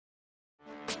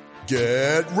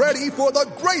Get ready for the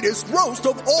greatest roast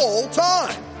of all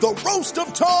time. The Roast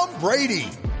of Tom Brady.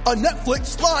 A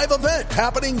Netflix live event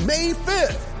happening May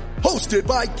 5th. Hosted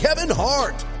by Kevin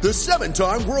Hart. The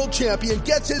 7-time world champion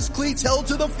gets his cleats held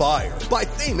to the fire by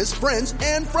famous friends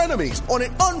and frenemies on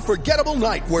an unforgettable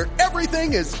night where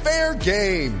everything is fair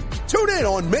game. Tune in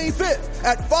on May 5th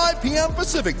at 5 p.m.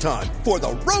 Pacific time for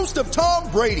the Roast of Tom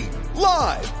Brady.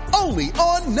 Live only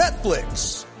on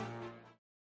Netflix.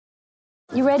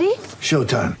 You ready?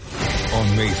 Showtime.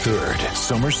 On May 3rd,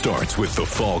 summer starts with The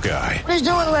Fall Guy. Let's do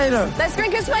it later. Let's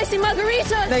drink a spicy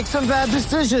margarita. Make some bad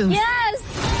decisions.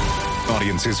 Yes!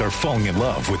 Audiences are falling in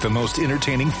love with the most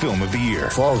entertaining film of the year.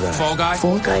 Fall Guy. Fall Guy?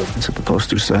 Fall Guy. That's what the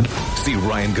poster said. See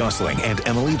Ryan Gosling and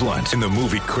Emily Blunt in the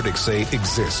movie critics say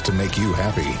exists to make you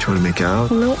happy. Trying to make it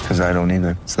out? Nope. Because I don't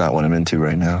either. It's not what I'm into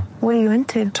right now. What are you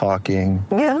into? Talking.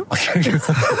 Yeah.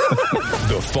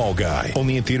 The Fall Guy.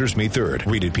 Only in theaters May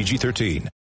 3rd. Rated PG-13.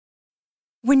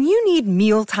 When you need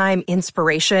mealtime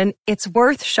inspiration, it's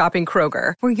worth shopping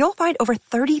Kroger, where you'll find over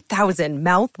 30,000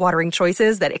 mouth-watering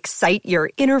choices that excite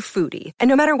your inner foodie. And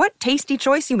no matter what tasty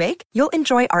choice you make, you'll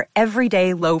enjoy our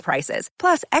everyday low prices,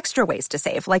 plus extra ways to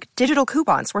save, like digital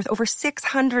coupons worth over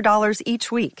 $600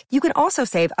 each week. You can also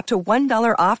save up to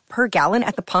 $1 off per gallon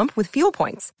at the pump with fuel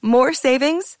points. More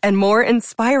savings and more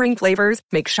inspiring flavors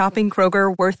make shopping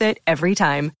Kroger worth it every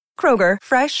time. Kroger,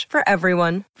 fresh for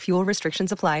everyone. Fuel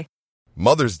restrictions apply.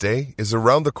 Mother's Day is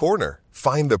around the corner.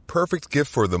 Find the perfect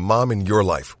gift for the mom in your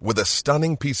life with a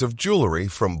stunning piece of jewelry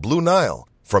from Blue Nile.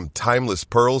 From timeless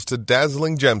pearls to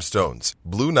dazzling gemstones,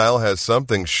 Blue Nile has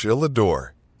something she'll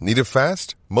adore. Need it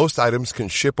fast? Most items can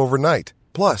ship overnight.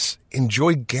 Plus,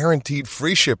 enjoy guaranteed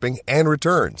free shipping and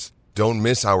returns. Don't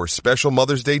miss our special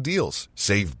Mother's Day deals.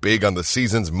 Save big on the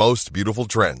season's most beautiful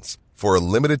trends. For a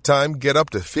limited time, get up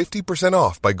to 50%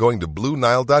 off by going to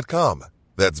BlueNile.com.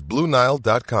 That's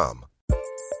BlueNile.com.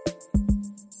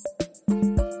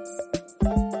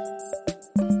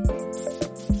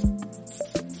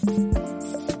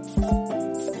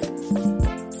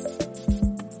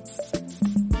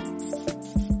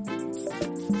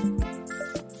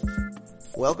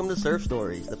 Welcome to Surf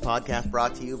Stories, the podcast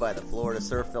brought to you by the Florida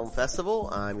Surf Film Festival.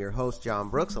 I'm your host, John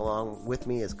Brooks. Along with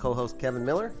me is co-host Kevin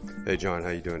Miller. Hey, John. How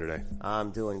you doing today? I'm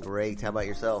doing great. How about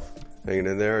yourself? Hanging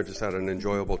in there. Just had an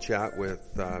enjoyable chat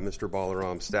with Mr.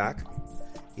 Balaram Stack.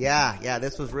 Yeah,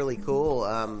 this was really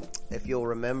cool. If you'll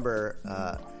remember,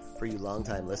 for you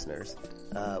longtime listeners,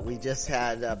 we just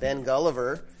had Ben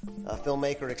Gulliver, a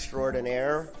filmmaker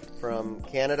extraordinaire from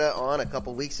Canada, on a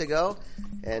couple weeks ago.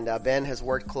 And Ben has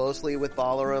worked closely with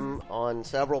Balaram on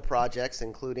several projects,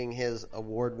 including his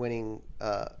award-winning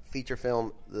feature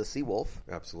film, The Seawolf.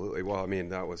 Absolutely. Well, I mean,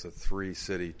 that was a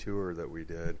 3-city tour that we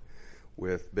did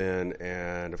with Ben,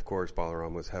 and of course,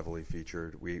 Balaram was heavily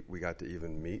featured. We got to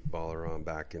even meet Balaram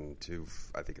back into,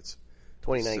 I think it's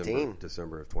 2019.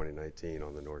 December of 2019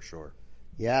 on the North Shore.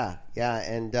 Yeah.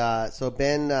 And so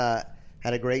Ben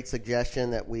had a great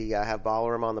suggestion that we have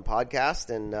Balaram on the podcast,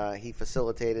 and he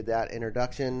facilitated that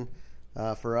introduction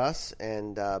for us.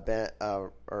 And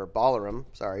Balaram,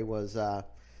 was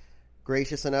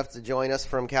gracious enough to join us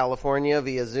from California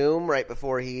via Zoom right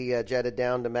before he jetted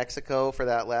down to Mexico for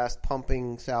that last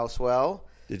pumping South Swell.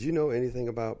 Did you know anything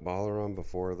about Balaram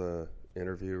before the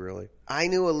interview, really? I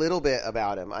knew a little bit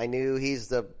about him. I knew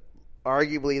he's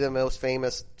arguably the most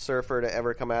famous surfer to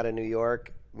ever come out of New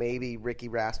York. Maybe Ricky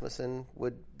Rasmussen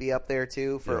would be up there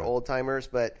too for old timers,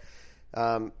 but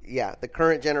the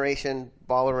current generation,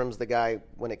 Balaram's the guy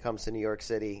when it comes to New York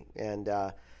City, and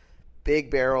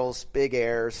big barrels, big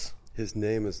airs. His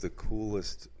name is the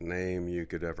coolest name you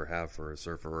could ever have for a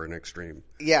surfer or an extreme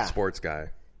sports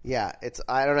guy. Yeah,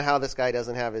 I don't know how this guy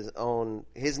doesn't have his own.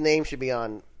 His name should be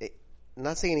on. I'm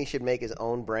not saying he should make his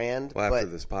own brand. Well, after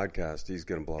this podcast, he's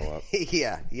going to blow up.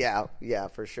 Yeah,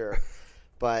 for sure.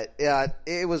 But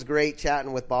it was great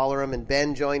chatting with Balaram, and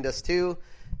Ben joined us too.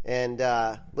 And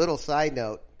little side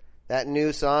note, that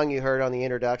new song you heard on the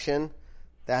introduction,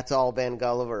 that's all Ben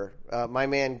Gulliver. My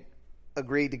man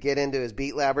agreed to get into his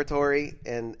beat laboratory,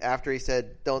 and after he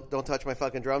said, don't touch my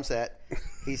fucking drum set,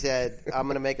 he said, I'm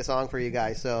going to make a song for you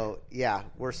guys. So, yeah,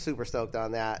 we're super stoked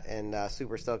on that, and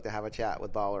super stoked to have a chat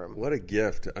with Balaram. What a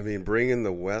gift. I mean, bringing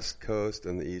the West Coast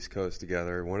and the East Coast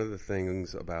together, one of the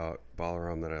things about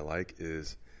Balaram that I like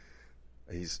is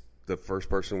he's the first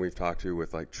person we've talked to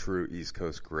with, like, true East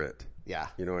Coast grit. Yeah.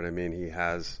 You know what I mean? He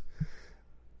has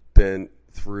been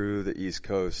through the East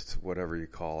Coast, whatever you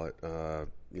call it,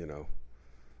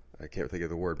 I can't think of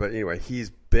the word, but anyway,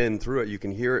 he's been through it. You can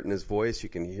hear it in his voice. You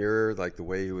can hear like the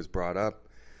way he was brought up.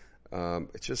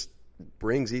 It's just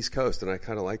brings East Coast, and I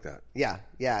kind of like that. Yeah,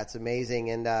 it's amazing,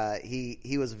 and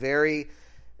he was very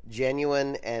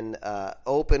genuine and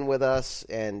open with us,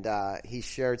 and he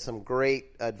shared some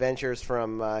great adventures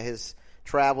from his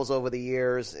travels over the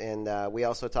years, and we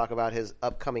also talk about his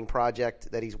upcoming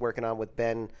project that he's working on with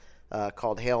Ben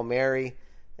called Hail Mary,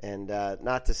 and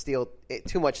not to steal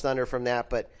too much thunder from that,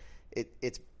 but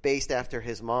it's based after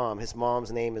his mom. His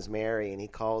mom's name is Mary, and he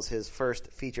calls his first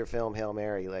feature film Hail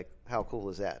Mary. Like, how cool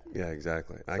is that? Yeah,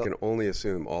 exactly. I can only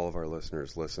assume all of our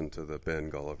listeners listen to the Ben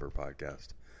Gulliver podcast.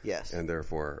 Yes. And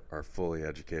therefore are fully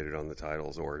educated on the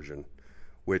title's origin,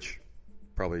 which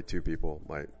probably 2 people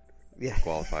might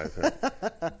qualify for.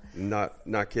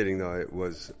 Not kidding, though. It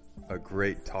was a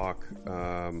great talk.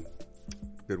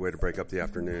 Good way to break up the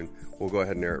afternoon. We'll go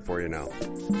ahead and air it for you now.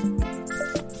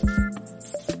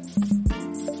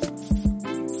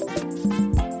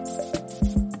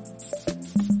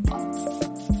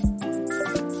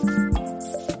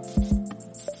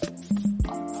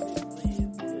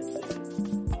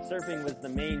 Surfing was the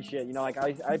main shit. You know, like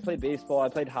I played baseball, I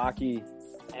played hockey,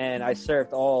 and I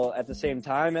surfed all at the same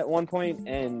time at one point,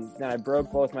 and then I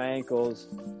broke both my ankles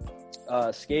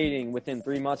skating within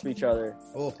 3 months of each other.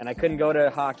 Oh. And I couldn't go to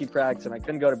hockey practice, and I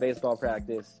couldn't go to baseball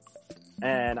practice,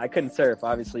 and I couldn't surf,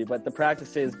 obviously, but the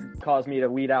practices caused me to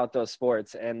weed out those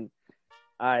sports, and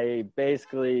I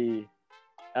basically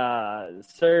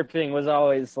surfing was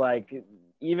always like,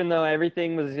 even though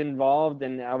everything was involved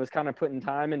and I was kind of putting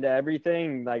time into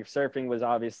everything, like surfing was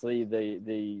obviously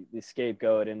the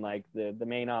scapegoat and like the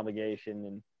main obligation.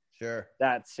 And sure,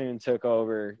 that soon took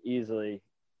over easily.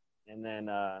 And then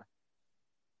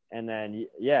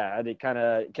yeah, it kind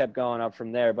of kept going up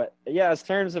from there. But yeah, in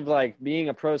terms of like being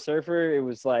a pro surfer, it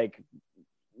was like,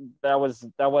 that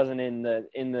wasn't in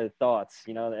the thoughts,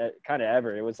 you know, kind of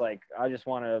ever. It was like, I just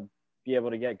want to be able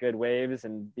to get good waves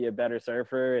and be a better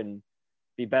surfer and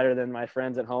be better than my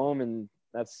friends at home, and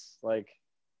that's like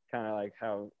kind of like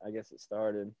how I guess it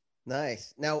started.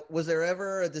 Nice. Now, was there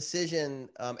ever a decision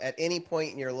at any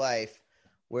point in your life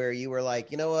where you were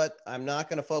like, you know what, I'm not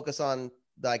going to focus on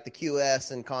like the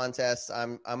QS and contests.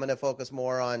 I'm going to focus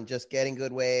more on just getting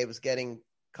good waves, getting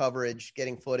coverage,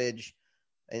 getting footage,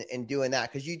 and doing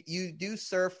that? Because you do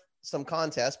surf some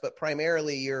contests, but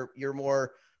primarily you're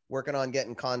more working on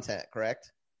getting content,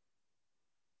 correct?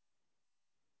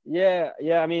 Yeah.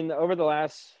 I mean, over the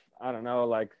last, I don't know,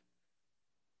 like,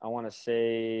 I want to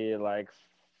say like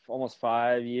almost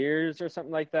 5 years or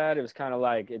something like that. It was kind of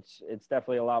like, it's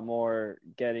definitely a lot more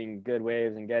getting good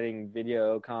waves and getting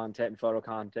video content and photo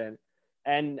content.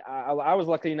 And I was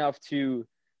lucky enough to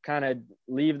kind of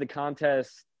leave the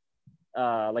contest,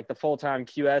 like the full-time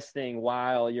QS thing,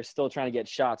 while you're still trying to get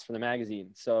shots for the magazine.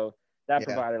 So that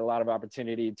provided a lot of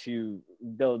opportunity to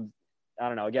build, I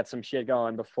don't know, get some shit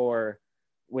going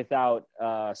without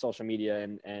social media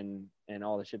and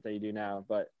all the shit that you do now.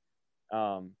 But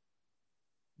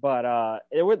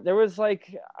there was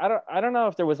like, I don't know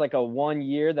if there was like a 1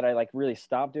 year that I like really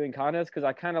stopped doing contests, because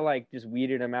I kind of like just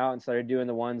weeded them out and started doing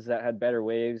the ones that had better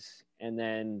waves, and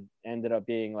then ended up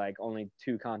being like only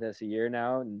 2 contests a year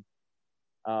now. And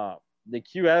the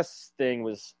QS thing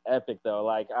was epic though.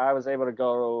 Like, I was able to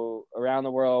go around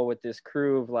the world with this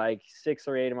crew of like 6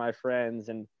 or 8 of my friends,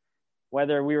 and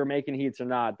whether we were making heats or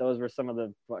not, those were some of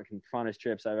the fucking funnest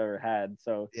trips I've ever had.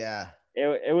 So yeah,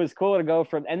 it was cool to go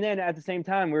from, and then at the same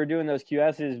time we were doing those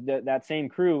QSs, that same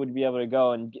crew would be able to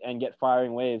go and get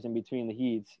firing waves in between the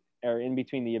heats or in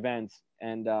between the events.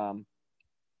 And it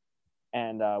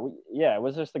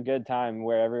was just a good time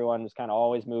where everyone was kind of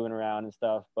always moving around and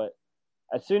stuff. But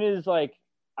as soon as, like,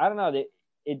 I don't know,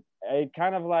 it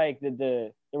kind of like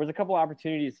there was a couple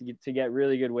opportunities to get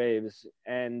really good waves,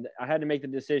 and I had to make the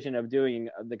decision of doing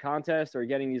the contest or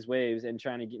getting these waves and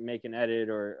trying to make an edit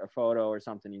or a photo or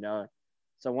something, you know.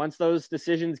 So once those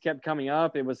decisions kept coming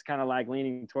up, it was kind of like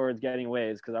leaning towards getting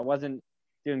waves, because I wasn't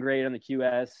doing great on the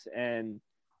QS and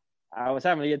I was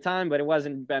having a good time, but it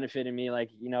wasn't benefiting me like,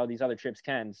 you know, these other trips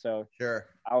can. So sure,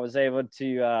 I was able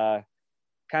to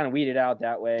kind of weed it out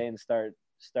that way and start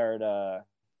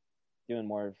doing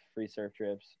more free surf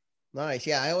trips. Nice.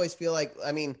 Yeah, I always feel like,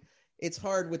 I mean, it's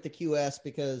hard with the QS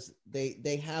because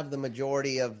they have the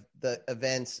majority of the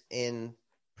events in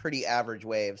pretty average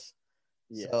waves.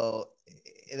 Yeah. So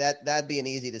that'd be an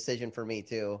easy decision for me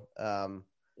too.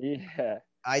 Yeah.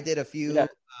 I did a few. Yeah.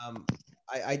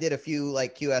 I did a few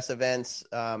like QS events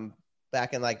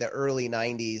back in like the early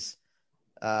 90s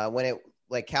when it,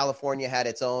 like, California had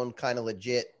its own kind of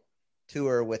legit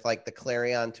tour with like the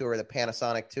Clarion tour, the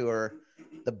Panasonic tour,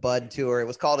 the Bud tour. It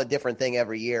was called a different thing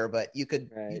every year, but you could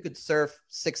surf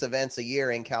 6 events a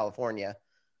year in California.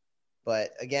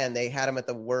 But again, they had them at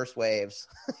the worst waves.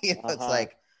 It's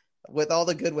like with all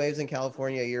the good waves in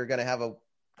California, you're going to have a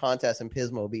contest in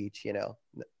Pismo Beach,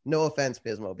 no offense,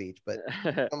 Pismo Beach, but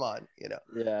come on,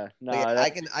 Yeah. No, I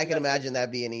can imagine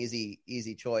that be an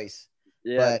easy choice.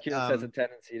 Yeah. But, the QS has a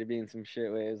tendency to be in some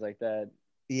shit waves like that.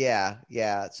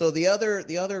 Yeah. So the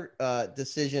other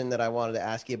decision that I wanted to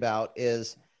ask you about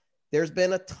is there's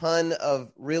been a ton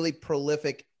of really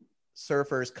prolific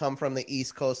surfers come from the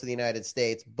East Coast of the United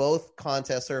States, both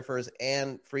contest surfers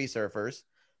and free surfers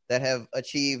that have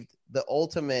achieved the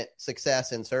ultimate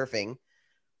success in surfing.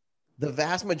 The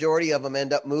vast majority of them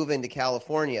end up moving to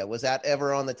California. Was that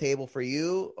ever on the table for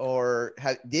you, or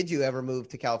did you ever move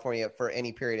to California for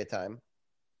any period of time?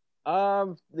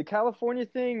 The California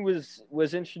thing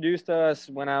was introduced to us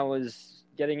when I was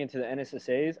getting into the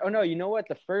NSSAs. Oh no, you know what?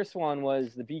 The first one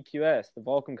was the BQS, the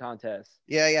Vulcan contest.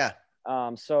 Yeah.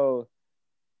 So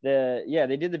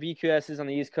they did the BQSs on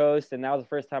the East Coast, and that was the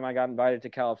first time I got invited to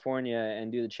California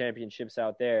and do the championships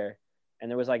out there. And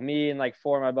there was like me and like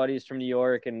 4 of my buddies from New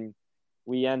York, and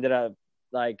we ended up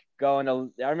like I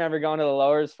remember going to the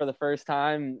lowers for the first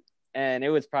time, and it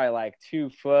was probably like 2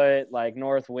 foot, like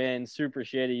north wind, super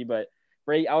shitty, but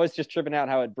I was just tripping out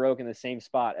how it broke in the same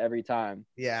spot every time.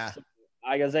 Yeah. So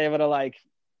I was able to like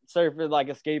surf at like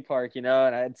a skate park, and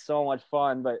I had so much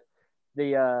fun. But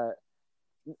I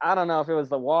don't know if it was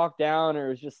the walk down or it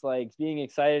was just like being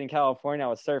excited in California. I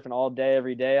was surfing all day,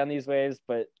 every day on these waves,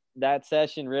 but that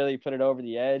session really put it over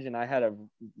the edge, and I had a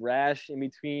rash in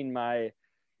between my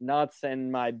nuts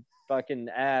and my fucking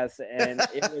ass, and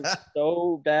it was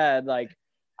so bad. Like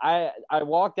I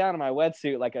walked down in my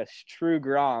wetsuit like a true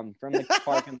Grom from the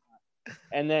parking lot,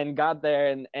 and then got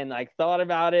there and like thought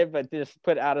about it, but just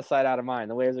put out of sight, out of mind.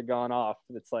 The waves are going off.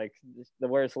 It's like the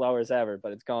worst lowers ever,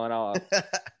 but it's going off.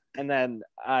 And then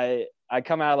I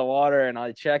come out of the water and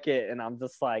I check it, and I'm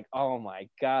just like, oh my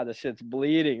God, this shit's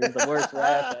bleeding. It's the worst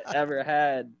rash I ever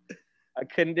had. I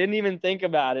didn't even think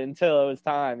about it until it was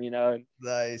time,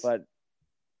 Nice. But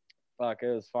fuck,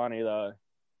 it was funny though.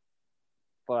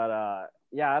 But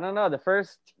yeah, I don't know. That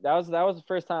was the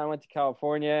first time I went to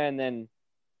California, and then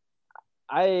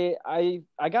I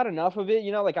got enough of it,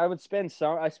 like I spent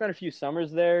a few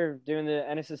summers there doing the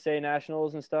NSSA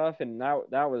nationals and stuff, and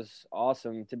that was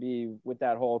awesome to be with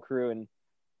that whole crew. And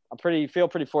I feel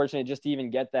pretty fortunate just to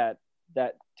even get that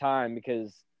time,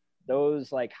 because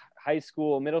those like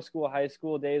middle school, high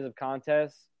school days of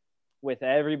contests with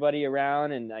everybody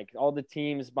around, and like all the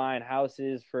teams buying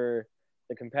houses for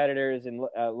the competitors and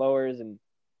lowers and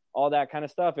all that kind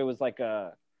of stuff. It was like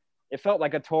it felt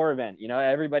like a tour event,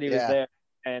 everybody was there.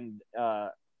 And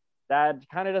that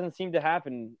kind of doesn't seem to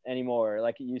happen anymore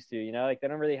like it used to, like they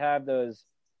don't really have those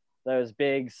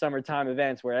big summertime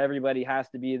events where everybody has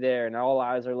to be there and all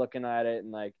eyes are looking at it,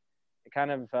 and like it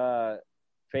kind of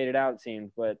faded out, it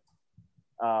seemed. But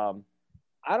I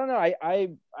don't know, I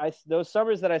those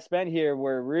summers that I spent here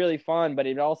were really fun, but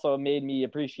it also made me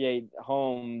appreciate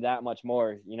home that much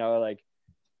more, like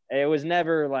it was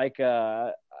never like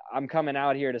I'm coming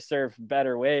out here to surf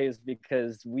better waves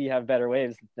because we have better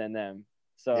waves than them.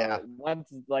 So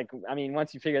once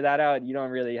you figure that out, you don't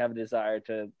really have a desire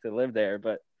to live there.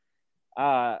 But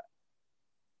I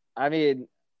mean,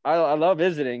 I love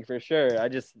visiting for sure. I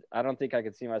don't think I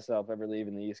could see myself ever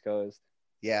leaving the East Coast.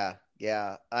 Yeah.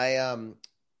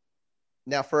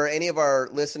 Now for any of our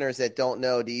listeners that don't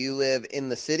know, do you live in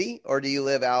the city or do you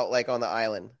live out like on the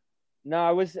island? No,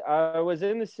 I was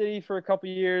in the city for a couple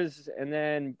of years, and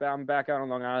then I'm back out on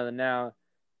Long Island now.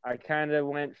 I kind of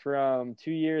went from 2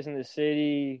 years in the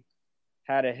city,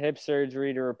 had a hip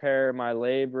surgery to repair my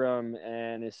labrum,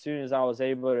 and as soon as I was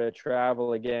able to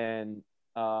travel again,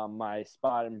 my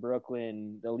spot in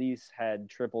Brooklyn, the lease had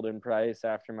tripled in price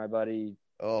after my buddy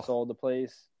sold the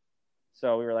place.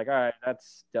 So we were like, all right,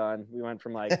 that's done. We went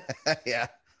from like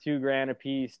 $2,000 a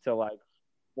piece to like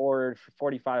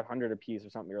 $4,500 a piece or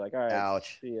something. We were like, all right,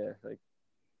 ouch. See ya. Like,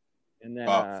 and then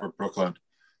for Brooklyn.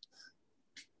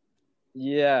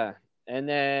 Yeah, and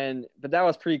then but that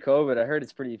was pre-COVID. I heard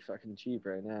it's pretty fucking cheap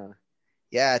right now.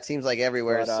 Yeah, it seems like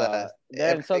everywhere. Then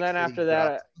after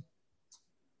that,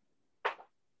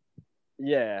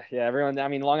 yeah, everyone. I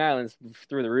mean, Long Island's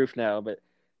through the roof now, but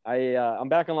I'm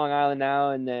back on Long Island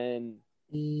now, and then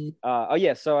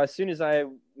so as soon as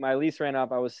my lease ran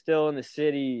up, I was still in the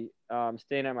city,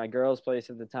 staying at my girl's place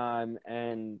at the time,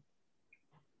 and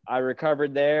I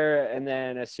recovered there. And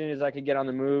then as soon as I could get on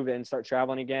the move and start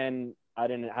traveling again, I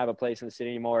didn't have a place in the city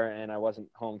anymore, and I wasn't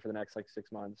home for the next like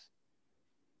 6 months.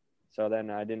 So then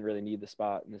I didn't really need the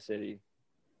spot in the city.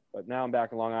 But now I'm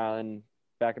back in Long Island,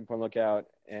 back in Point Lookout,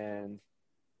 and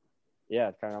yeah,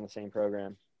 it's kind of on the same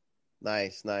program.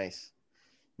 Nice.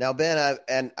 Now,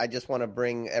 Ben, I just want to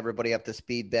bring everybody up to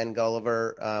speed. Ben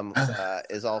Gulliver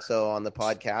is also on the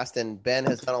podcast, and Ben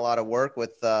has done a lot of work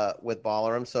with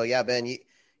Ballaram. So, yeah, Ben,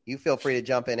 you feel free to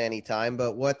jump in anytime.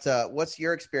 But what's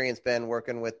your experience, Ben,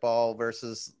 working with Ball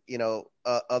versus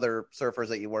other surfers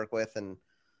that you work with? And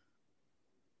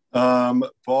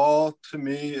Ball to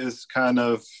me is kind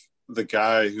of the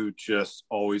guy who just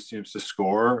always seems to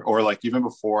score. Or like even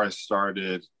before I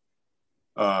started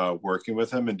working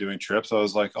with him and doing trips, I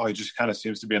was like, oh, he just kind of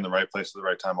seems to be in the right place at the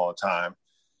right time all the time.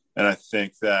 And I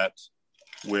think that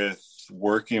with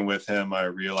working with him, I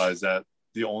realized that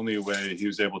the only way he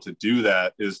was able to do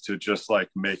that is to just like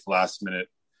make last minute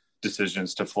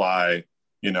decisions to fly,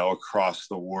 across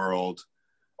the world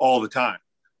all the time,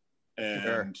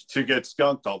 and to get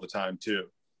skunked all the time too.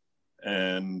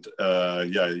 And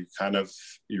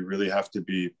you really have to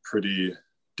be pretty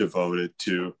devoted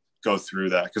to go through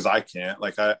that, because I can't.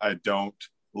 Like I don't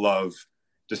love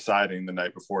deciding the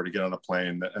night before to get on a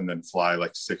plane and then fly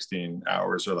like 16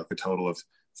 hours or like a total of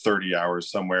 30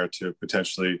 hours somewhere to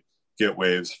potentially get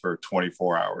waves for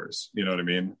 24 hours, you know what I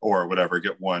mean? Or whatever,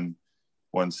 get one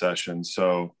session.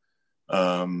 So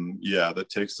that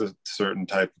takes a certain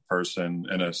type of person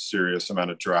and a serious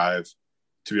amount of drive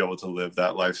to be able to live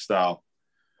that lifestyle.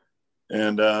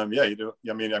 And I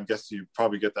guess you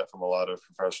probably get that from a lot of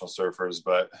professional surfers,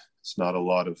 but it's not a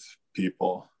lot of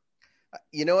people.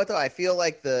 You know what though? I feel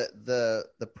like the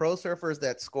pro surfers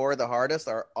that score the hardest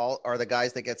are the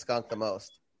guys that get skunked the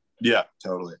most. Yeah,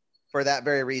 totally. For that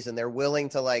very reason, they're willing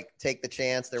to like take the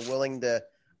chance. They're willing to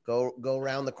go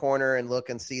around the corner and look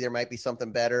and see there might be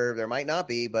something better. There might not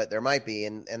be, but there might be.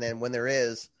 And then when there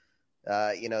is,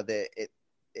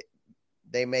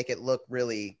 they make it look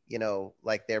really,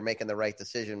 like they're making the right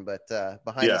decision. But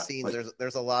behind the scenes,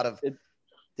 there's a lot of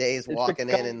days walking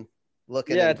in and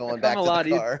looking and going back to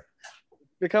the car.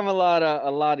 Become a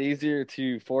lot easier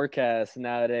to forecast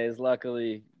nowadays,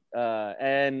 luckily.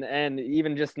 And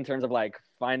even just in terms of like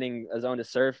finding a zone to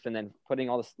surf and then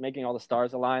making all the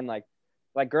stars align, like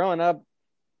growing up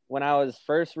when I was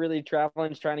first really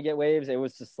traveling, trying to get waves, it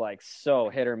was just like so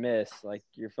hit or miss. Like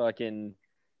you're fucking,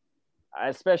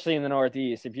 especially in the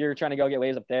Northeast, if you're trying to go get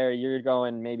waves up there, you're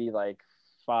going maybe like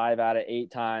 5 out of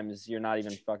 8 times. You're not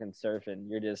even fucking surfing.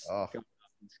 You're just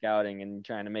scouting and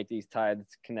trying to make these tides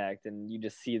connect. And you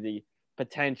just see the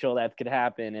potential that could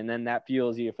happen. And then that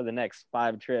fuels you for the next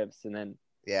 5 trips. And then,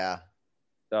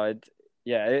 so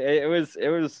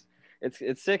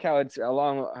it's sick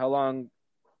how long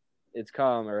it's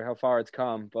come or how far it's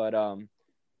come. But,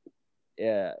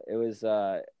 it was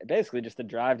basically just a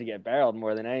drive to get barreled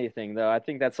more than anything, though. I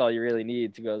think that's all you really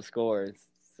need to go score.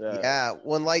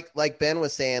 When like Ben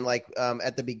was saying, like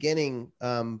at the beginning,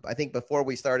 I think before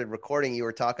we started recording, you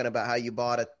were talking about how you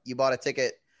bought a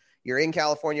ticket. You're in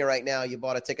California right now. You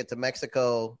bought a ticket to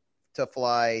Mexico to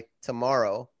fly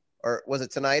tomorrow, or was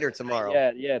it tonight or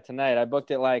tomorrow? Yeah, tonight. I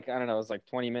booked it like, I don't know, it was like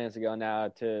 20 minutes ago now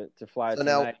to fly tonight.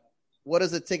 Now, what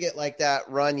does a ticket like that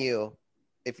run you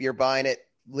if you're buying it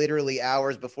literally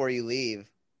hours before you leave?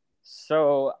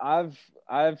 So I've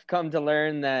come to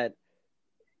learn that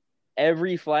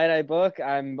every flight I book,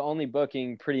 I'm only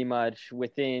booking pretty much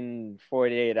within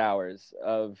 48 hours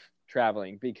of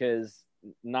traveling, because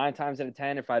 9 times out of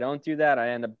 10, if I don't do that, I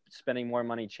end up spending more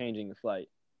money changing the flight.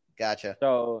 Gotcha.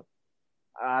 So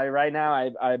right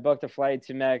now I booked a flight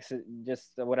to Mex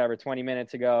just 20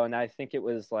 minutes ago, and I think it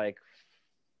was like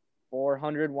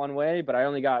 400 one way, but I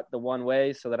only got the one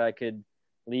way so that I could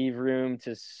leave room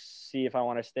to see if I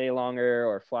want to stay longer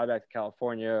or fly back to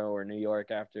California or New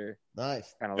York after.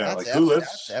 Nice. Kind of like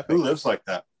who lives like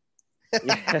that?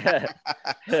 Yeah.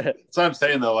 That's what I'm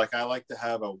saying though. Like I like to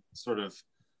have a sort of,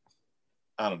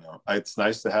 I don't know. It's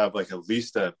nice to have like at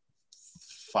least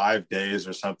 5 days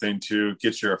or something to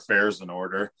get your affairs in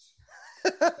order.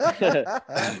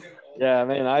 Yeah,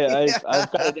 man,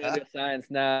 I've got it down to science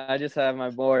now. I just have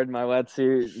my board, my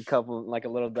wetsuit, a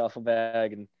little duffel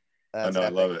bag, and I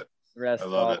love it. I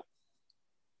love it.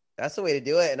 That's the way to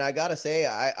do it. And I gotta say,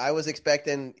 I was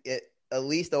expecting it at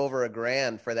least over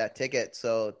 $1,000 for that ticket.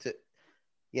 So to,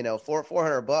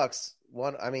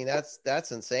 $400.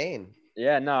 That's insane.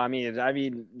 Yeah, no, I mean,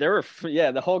 there were,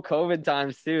 the whole COVID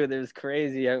times too. It was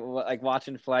crazy. Like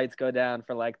watching flights go down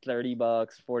for like $30,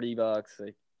 $40.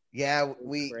 Like, yeah,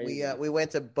 we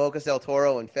went to Bocas del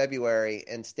Toro in February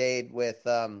and stayed with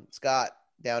Scott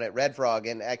down at Red Frog,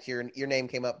 and actually your name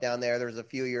came up down there. There was a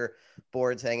few of your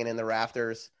boards hanging in the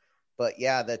rafters, but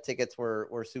yeah, the tickets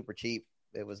were super cheap.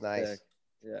 It was nice.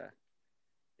 Yeah,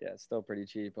 it's still pretty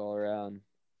cheap all around.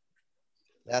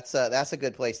 That's a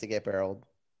good place to get barreled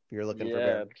You're looking for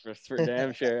barrels. Yeah, for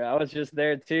damn sure. I was just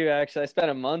there too. Actually, I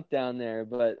spent a month down there,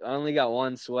 but I only got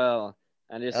one swell.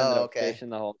 I just ended up fishing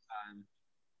the whole time.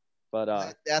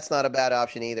 But that's not a bad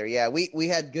option either. Yeah, we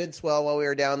had good swell while we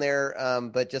were down there,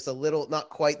 but just a little, not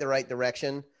quite the right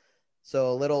direction.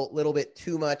 So a little bit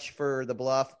too much for the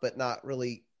bluff, but not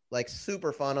really like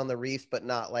super fun on the reefs, but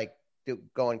not like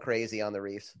going crazy on the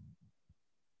reefs.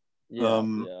 Yeah.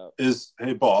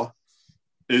 Hey, Ball,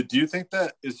 do you think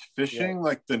that is fishing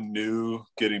like the new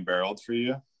getting barreled for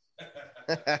you?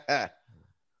 Are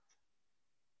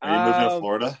you moving to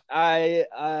Florida?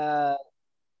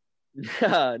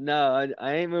 No,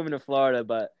 I ain't moving to Florida,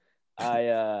 but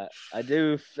I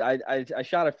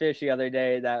shot a fish the other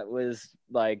day that was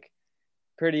like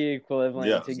pretty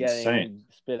equivalent to getting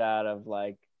spit out of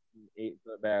like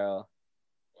 8-foot barrel.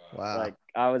 Wow. Like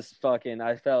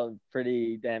I felt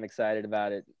pretty damn excited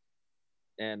about it.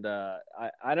 And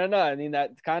I don't know. I mean,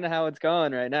 that's kind of how it's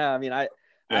going right now. I mean,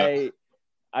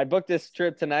 I booked this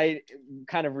trip tonight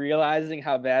kind of realizing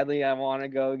how badly I want to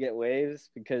go get waves,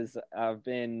 because I've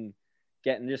been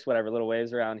getting just whatever little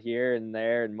waves around here and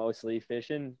there and mostly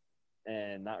fishing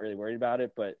and not really worried about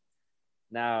it. But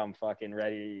now I'm fucking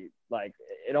ready. Like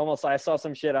I saw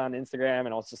some shit on Instagram and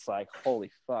I was just like, holy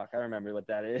fuck, I remember what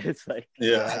that is. Like,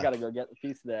 I got to go get a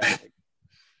piece of that. Like,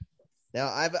 now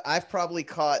I've probably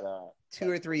caught 2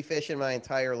 or 3 fish in my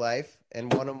entire life,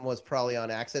 and one of them was probably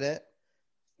on accident.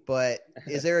 But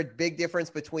is there a big difference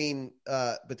between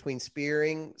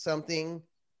spearing something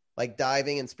like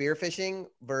diving and spear fishing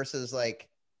versus like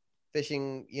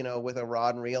fishing, with a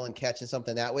rod and reel and catching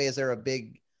something that way? Is there a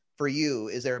big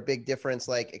difference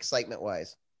like excitement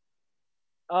wise?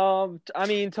 I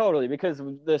mean, totally, because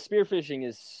the spear fishing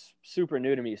is super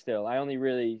new to me still. I only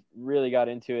really got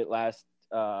into it last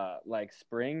like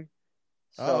spring.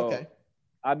 So okay.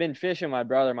 I've been fishing my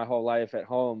brother my whole life at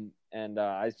home, and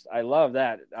I love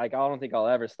that. Like, I don't think I'll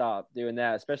ever stop doing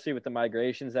that, especially with the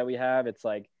migrations that we have. It's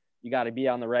like you got to be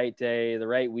on the right day, the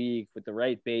right week, with the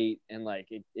right bait, and like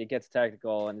it gets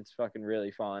technical and it's fucking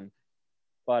really fun.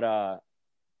 But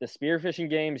the spearfishing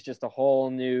game is just a whole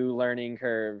new learning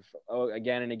curve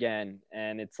again and again,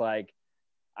 and it's like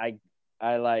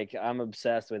I'm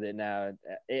obsessed with it now.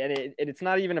 And it's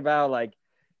not even about like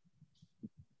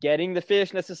getting the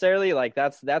fish necessarily, like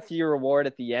that's your reward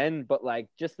at the end, but like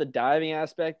just the diving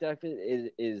aspect of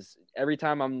it is every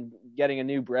time I'm getting a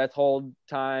new breath hold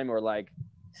time or like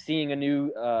seeing a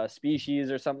new species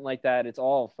or something like that, it's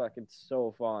all fucking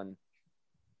so fun.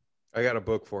 I got a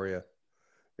book for you.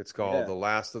 It's called The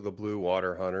Last of the Blue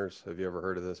Water Hunters. Have you ever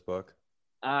heard of this book?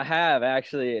 I have,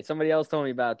 actually. Somebody else told me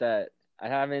about that. I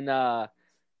haven't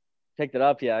picked it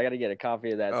up yet. I got to get a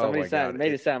copy of that. Somebody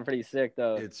made it sound pretty sick,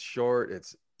 though. It's short.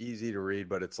 It's easy to read,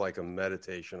 but it's like a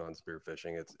meditation on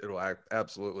spearfishing. It'll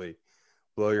absolutely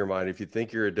blow your mind. If you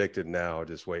think you're addicted now,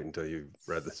 just wait until you've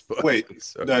read this book. Wait,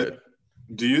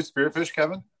 do you spearfish,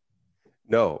 Kevin?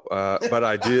 No, but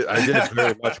I did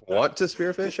very much want to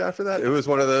spearfish after that. It was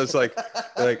one of those like,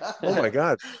 oh my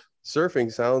God,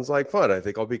 surfing sounds like fun. I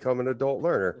think I'll become an adult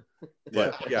learner.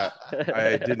 But yeah,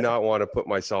 I did not want to put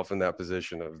myself in that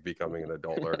position of becoming an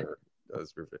adult learner.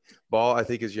 Ball, I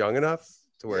think, is young enough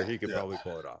to where he could probably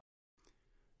pull it off.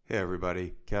 Hey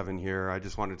everybody, Kevin here. I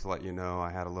just wanted to let you know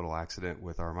I had a little accident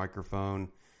with our microphone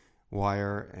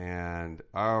wire, and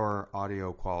our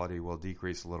audio quality will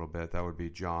decrease a little bit. That would be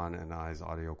John and I's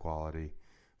audio quality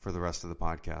for the rest of the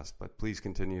podcast. But please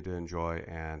continue to enjoy,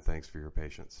 and thanks for your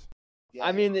patience.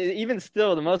 I mean, even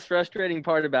still, the most frustrating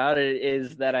part about it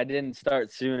is that I didn't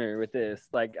start sooner with this.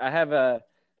 Like, I have a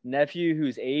nephew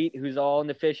who's 8, who's all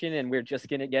into fishing, and we're just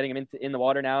getting him in the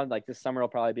water now. Like, this summer will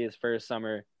probably be his first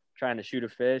summer trying to shoot a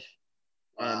fish.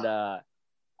 Wow. And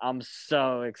I'm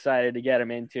so excited to get him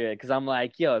into it, because I'm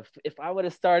like, yo, if I would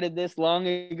have started this long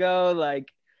ago, like,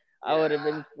 I would have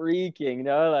been freaking,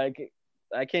 like,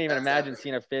 I can't even imagine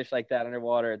seeing a fish like that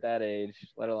underwater at that age,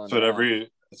 let alone.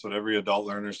 That's what every adult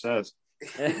learner says.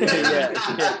 yeah.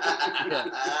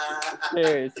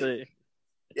 Seriously.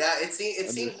 Yeah, it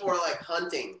seems more like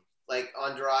hunting, like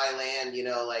on dry land,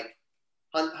 like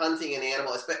hunting an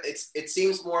animal. It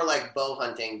seems more like bow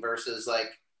hunting versus like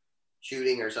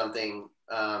shooting or something.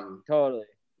 Totally.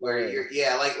 Where you're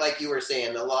like you were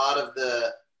saying, a lot of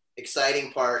the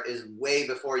exciting part is way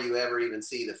before you ever even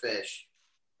see the fish,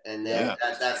 and then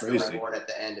that's the reward at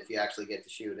the end if you actually get to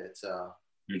shoot it. So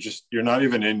you're not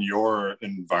even in your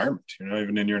environment. You're not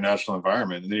even in your natural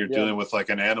environment, and then you're dealing with like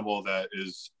an animal that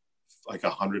is like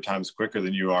 100 times quicker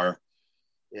than you are.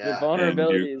 Yeah, the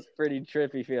vulnerability is pretty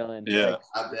trippy feeling. Yeah,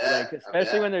 I bet. Like,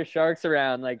 especially when there's sharks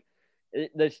around. Like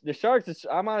the sharks,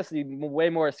 I'm honestly way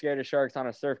more scared of sharks on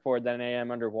a surfboard than I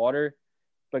am underwater.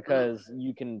 because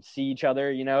you can see each other,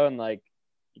 and like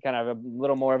you kind of have a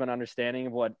little more of an understanding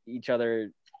of what each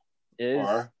other is.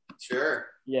 Sure.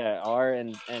 Yeah,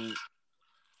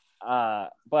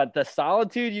 but the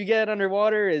solitude you get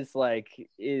underwater is like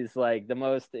the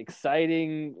most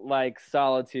exciting like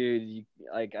solitude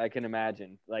I can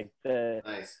imagine. Like the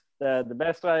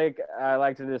best way I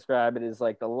like to describe it is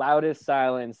like the loudest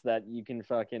silence that you can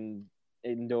fucking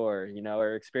endure,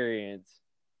 or experience.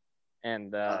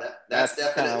 And that's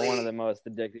kind of one of the most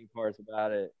addicting parts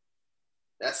about it.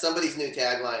 That's somebody's new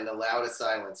tagline: the loudest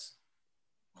silence.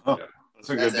 Oh, that's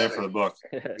a good name for the book.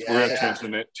 We're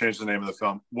gonna change the name of the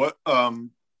film.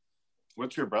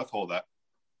 What's your breath hold at?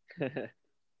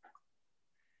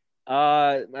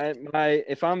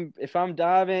 If I'm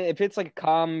diving, if it's like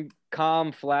calm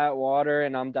flat water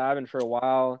and I'm diving for a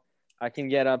while, I can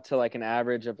get up to like an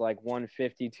average of like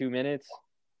 152 minutes.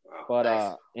 Wow, but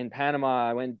nice. In Panama,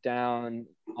 I went down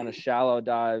on a shallow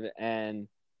dive and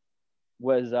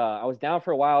I was down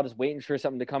for a while just waiting for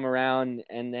something to come around,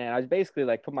 and then I was basically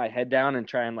like put my head down and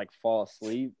try and like fall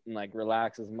asleep and like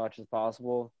relax as much as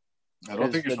possible. I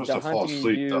don't think you're supposed to fall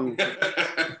asleep though.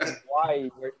 Why?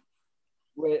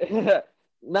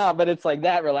 No, but it's like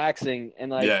that relaxing, and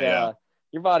like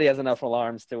your body has enough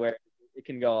alarms to where it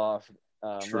can go off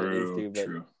when it needs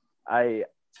to.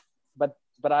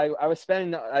 But I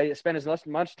spent as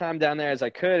much time down there as I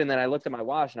could, and then I looked at my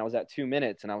watch and I was at 2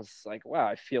 minutes, and I was like, wow,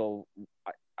 I feel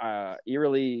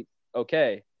eerily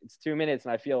okay. It's 2 minutes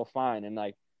and I feel fine, and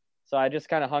like so I just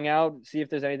kind of hung out, see if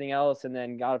there's anything else, and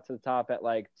then got up to the top at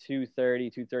like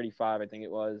 2:30, 2:35, I think it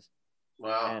was.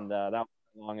 Wow. And that was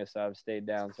the longest I've stayed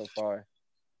down so far.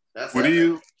 What do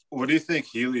you think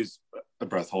Healy's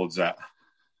breath holds at?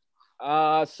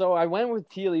 So I went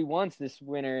with Healy once this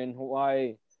winter in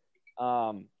Hawaii.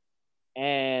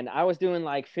 And I was doing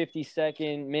like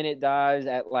 50-second-minute dives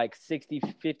at like 60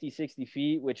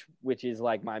 feet, which is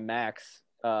like my max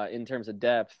in terms of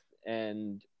depth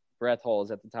and breath holds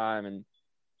at the time. And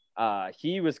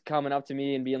he was coming up to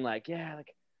me and being like, yeah,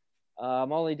 like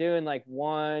I'm only getting up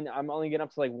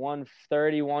to like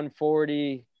 130,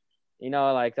 140,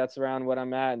 like that's around what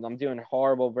I'm at, and I'm doing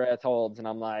horrible breath holds, and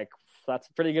I'm like, that's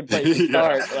a pretty good place to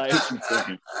start.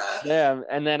 Yeah.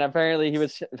 And then apparently he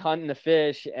was hunting the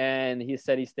fish, and he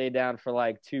said he stayed down for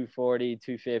like 240,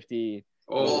 250.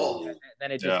 Oh. And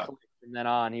then it just clicked from then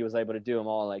on. He was able to do them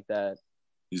all like that.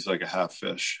 He's like a half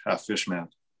fish man.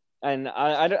 And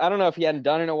I don't know if he hadn't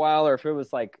done it in a while or if it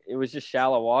was just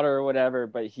shallow water or whatever,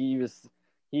 but he just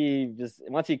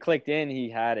once he clicked in, he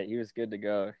had it. He was good to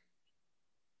go.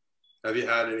 Have you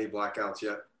had any blackouts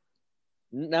yet?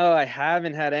 No, I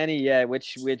haven't had any yet,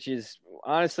 which is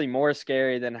honestly more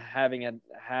scary than having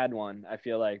had one, I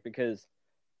feel like, because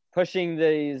pushing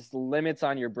these limits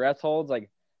on your breath holds, like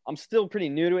I'm still pretty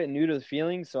new to it, new to the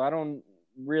feeling, so I don't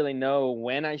really know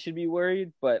when I should be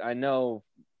worried, but I know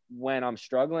when I'm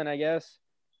struggling, I guess.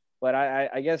 But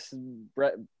I guess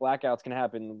blackouts can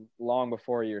happen long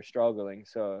before you're struggling,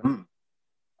 so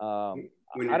I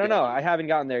don't know. I haven't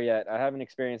gotten there yet. I haven't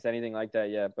experienced anything like that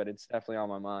yet, but it's definitely on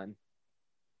my mind.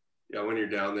 Yeah, when you're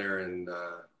down there in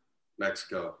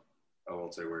Mexico, I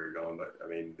won't say where you're going, but I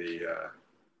mean,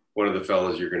 one of the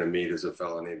fellas you're going to meet is a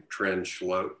fella named Tren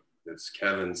Schlote. It's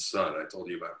Kevin's son. I told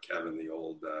you about Kevin, the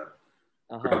old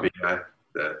grumpy guy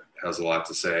that has a lot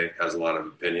to say, has a lot of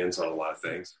opinions on a lot of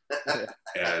things,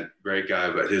 and great guy.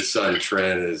 But his son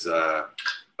Tren is a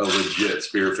legit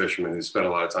spear fisherman who spent a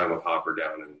lot of time with Hopper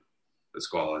down in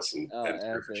Esquales and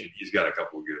spear fishing. He's got a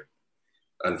couple of good,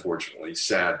 unfortunately,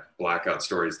 sad blackout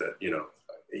stories that,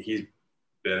 he's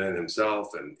been in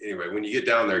himself. And anyway, when you get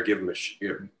down there, give him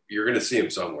you're going to see him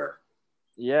somewhere.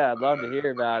 Yeah, I'd love to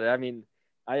hear about it. I mean,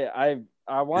 I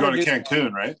want to go to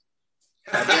Cancun, right?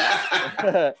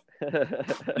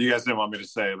 You guys didn't want me to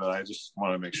say, but I just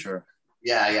want to make sure.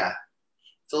 Yeah.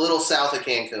 It's a little south of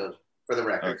Cancun, for the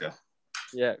record. Okay.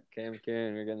 Yeah,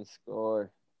 Cancun, you're going to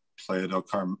score. Playa del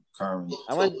Carmen.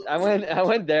 I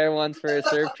went there once for a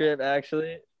surf trip,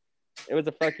 actually. It was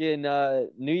a fucking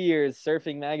New Year's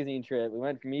surfing magazine trip. We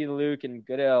went, me, Luke, and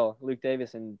Goodell. Luke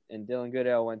Davis and Dylan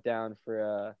Goodell went down for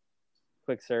a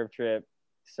quick surf trip.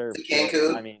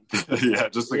 Cancun? I mean. Yeah,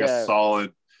 just like a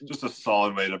solid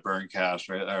way to burn cash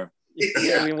right there.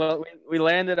 Yeah, we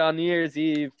landed on New Year's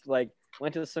Eve, like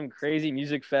went to some crazy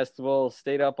music festival,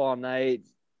 stayed up all night.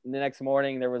 And the next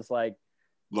morning there was like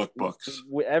lookbooks.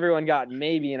 Everyone got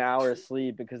maybe an hour of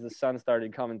sleep because the sun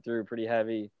started coming through pretty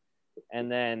heavy.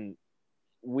 And then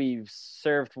we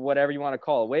surfed whatever you want to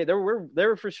call it. Wave. There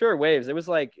were for sure waves. It was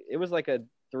like a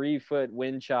 3-foot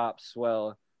wind chop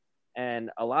swell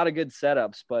and a lot of good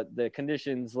setups, but the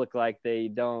conditions look like they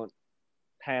don't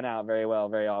pan out very well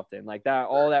very often. Like that,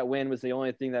 all that wind was the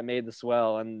only thing that made the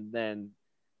swell, and then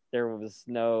there was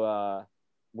no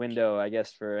window, I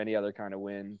guess, for any other kind of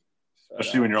wind.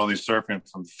 Especially when you're only surfing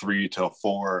from 3 till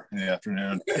 4 in the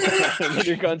afternoon. And then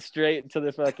you're going straight to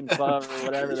the fucking club or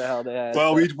whatever the hell they had.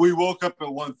 Well, we woke up at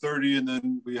 1:30 and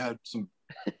then we had some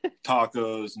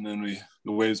tacos, and then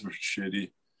the waves were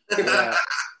shitty. Yeah.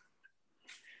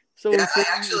 So we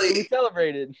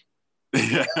celebrated.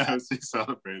 Yeah, we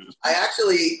celebrated. I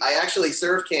actually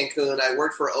surfed Cancun. I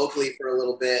worked for Oakley for a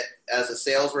little bit as a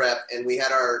sales rep, and we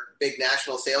had our big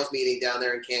national sales meeting down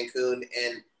there in Cancun,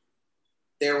 and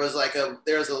there was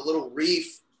a little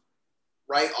reef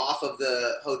right off of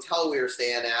the hotel we were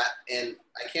staying at, and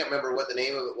I can't remember what the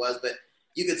name of it was, but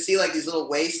you could see like these little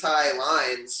waist-high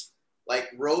lines like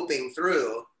roping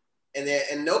through,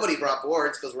 and nobody brought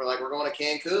boards because we're going to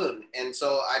Cancun, and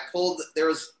so there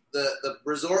was the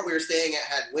resort we were staying at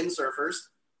had windsurfers,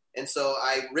 and so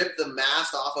I ripped the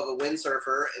mast off of a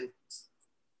windsurfer, and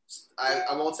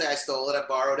I won't say I stole it, I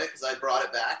borrowed it because I brought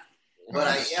it back, but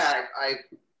I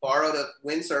borrowed a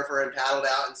windsurfer and paddled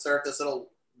out and surfed this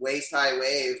little waist-high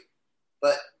wave,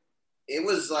 but it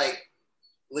was like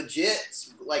legit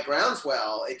like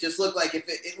groundswell. It just looked like if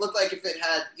it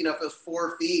had, if it was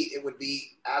 4 feet, it would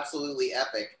be absolutely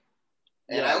epic.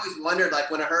 And yeah. I always wondered, like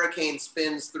when a hurricane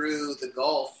spins through the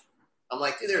Gulf, I'm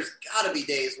like, dude, there's got to be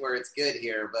days where it's good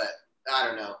here, but I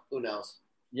don't know. Who knows?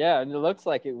 Yeah, and it looks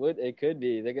like it could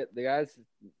be. The guys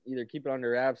either keep it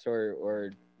under wraps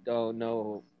or don't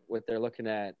know what they're looking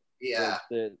at. Yeah.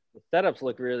 The setups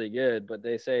look really good, but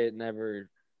they say it never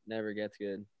gets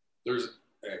good. There's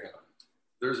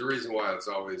a reason why it's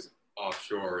always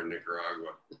offshore in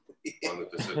Nicaragua on the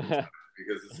Pacific side,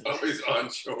 because it's always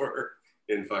onshore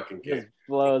in fucking Cancun. It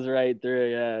blows right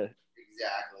through, yeah.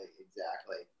 Exactly.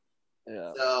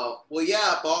 Yeah. So, well,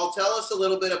 yeah, Ball, tell us a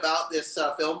little bit about this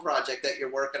film project that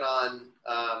you're working on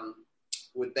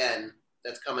with Ben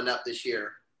that's coming up this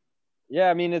year. Yeah,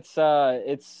 I mean, it's a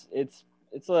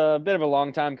bit of a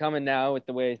long time coming now with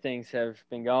the way things have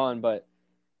been going, but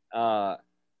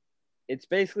it's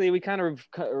basically, we kind of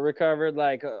recovered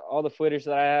like all the footage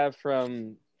that I have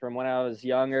from when I was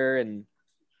younger, and a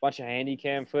bunch of handy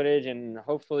cam footage, and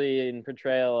hopefully in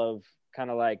portrayal of kind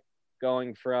of like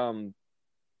going from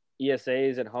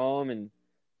ESAs at home and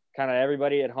kind of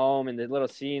everybody at home and the little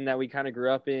scene that we kind of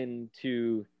grew up in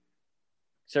to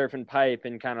surf and pipe,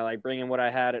 and kind of like bringing what I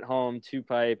had at home to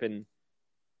pipe, and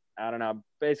I don't know,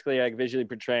 basically like visually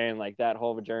portraying like that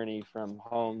whole journey from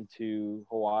home to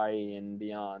Hawaii and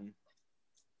beyond.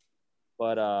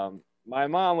 But my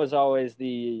mom was always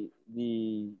the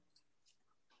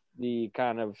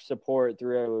kind of support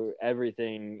through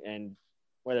everything, and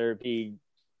whether it be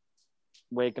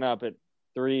waking up at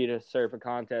 3 to surf a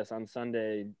contest on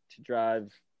Sunday, to drive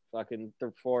fucking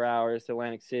 4 hours to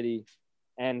Atlantic City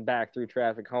and back through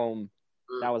traffic home.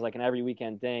 That was like an every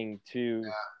weekend thing, to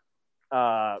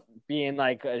being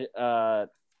like a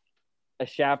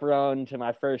chaperone to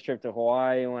my first trip to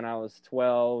Hawaii when I was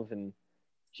 12. And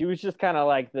she was just kind of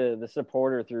like the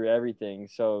supporter through everything.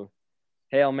 So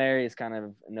Hail Mary is kind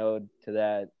of a node to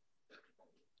that.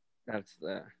 That's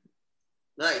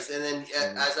nice. And then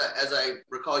as I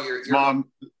recall, your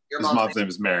mom's name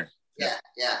is Mary. Yeah.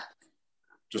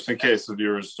 Just in case the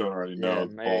viewers don't already know,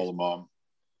 all the mom.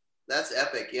 That's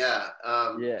epic. Yeah.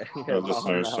 Yeah. Our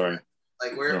listeners, sorry.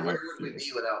 Like where would we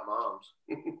be without moms?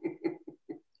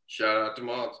 Shout out to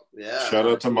moms. Yeah. Shout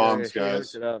out to moms,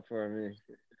 guys. It up for me.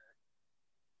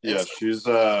 Yeah, she's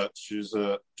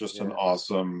just an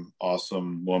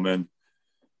awesome woman,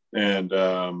 and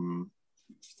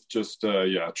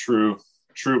true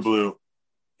blue,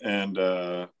 and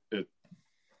it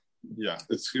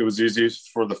was easy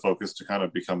for the focus to kind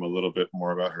of become a little bit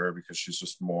more about her, because she's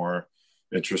just more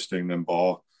interesting than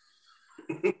Ball,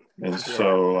 and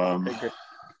so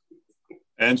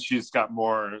and she's got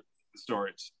more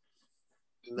stories,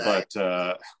 but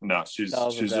no, she's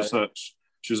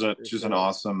an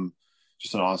awesome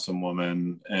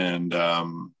woman, and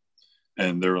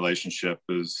their relationship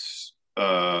is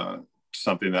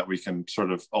something that we can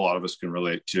a lot of us can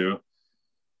relate to.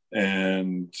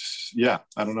 And yeah,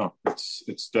 I don't know,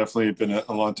 it's definitely been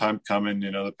a long time coming.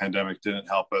 The pandemic didn't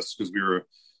help us because we were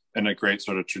in a great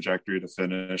sort of trajectory to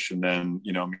finish, and then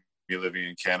me living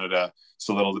in Canada, it's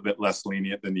a little bit less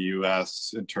lenient than the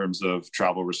US in terms of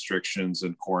travel restrictions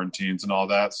and quarantines and all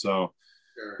that. So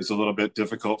sure. It's a little bit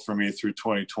difficult for me through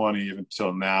 2020 even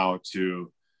till now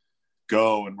to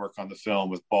go and work on the film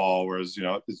with Ball, whereas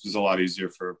it was a lot easier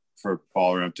for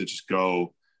Ballroom to just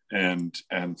go and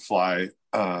fly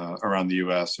around the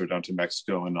US or down to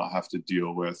Mexico and not have to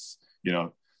deal with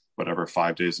whatever,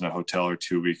 5 days in a hotel or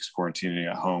 2 weeks quarantining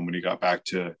at home when he got back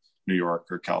to New York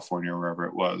or California or wherever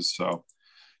it was. So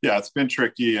yeah, it's been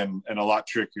tricky and a lot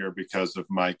trickier because of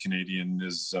my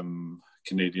Canadianism,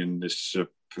 and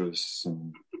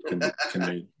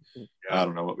I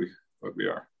don't know what we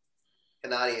are.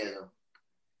 Canadianism.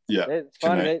 Yeah, it's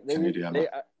fun.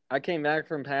 I came back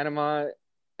from Panama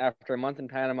after a month in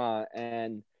Panama,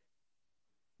 and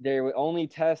the only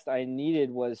test I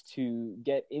needed was to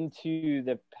get into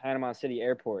the Panama City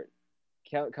airport.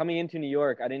 Coming into New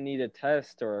York, I didn't need a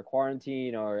test or a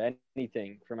quarantine or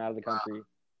anything from out of the country.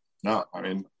 No, I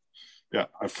mean, yeah,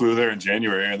 I flew there in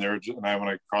January, and when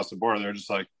I crossed the border, they were just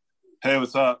like, "Hey,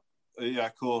 what's up? Yeah,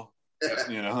 cool."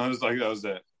 I was like, that was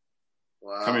it.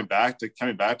 Wow. Coming back to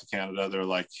Canada,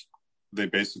 they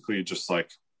basically just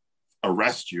like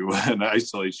arrest you and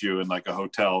isolate you in like a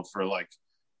hotel for like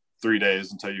 3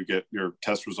 days until you get your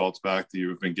test results back that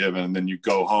you've been given, and then you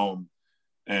go home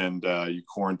and you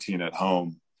quarantine at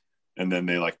home, and then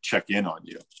they like check in on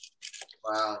you.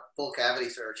 Wow, full cavity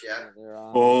search, yeah.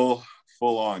 Full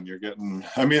on. You're getting.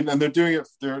 I mean, and they're doing it.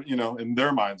 They're in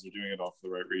their minds, they're doing it all for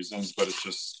the right reasons, but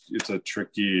it's a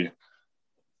tricky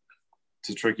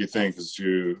thing because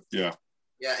Yeah,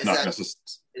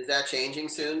 is that changing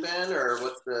soon, Ben, or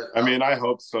what's the? I mean, I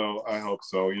hope so.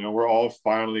 We're all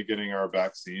finally getting our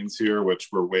vaccines here, which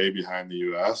we're way behind the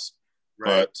U.S.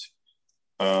 Right.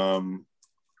 But,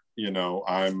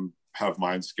 I'm have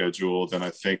mine scheduled, and I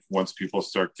think once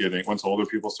older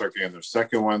people start getting their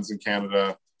second ones in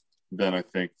Canada, then I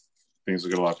think things will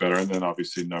get a lot better, and then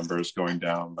obviously numbers going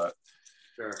down. But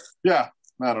sure, yeah,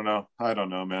 I don't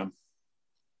know, man.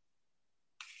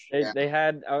 They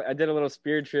had, I did a little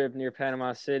spear trip near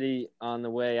Panama City on the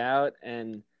way out,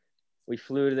 and we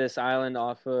flew to this island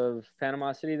off of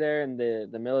Panama City there, and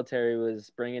the military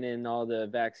was bringing in all the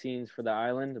vaccines for the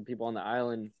island, the people on the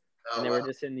island, and they were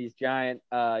just in these giant,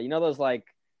 those like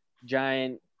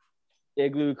giant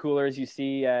igloo coolers you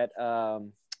see at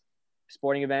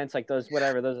sporting events, like those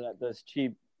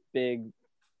cheap big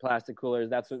plastic coolers.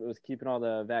 That's what was keeping all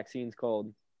the vaccines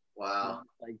cold. Wow.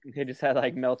 Like they just had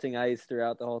like melting ice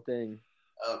throughout the whole thing.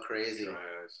 Oh, crazy.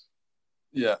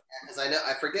 Yeah. Because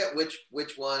I forget which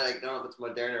one, I don't know if it's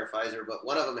Moderna or Pfizer, but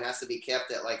one of them has to be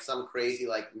kept at like some crazy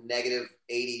like negative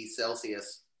 80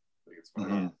 Celsius.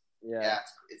 Mm-hmm. Yeah.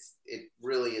 It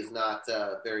really is not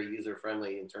very user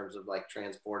friendly in terms of like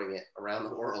transporting it around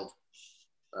the world.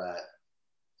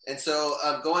 And so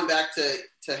going back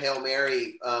to Hail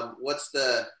Mary, what's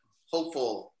the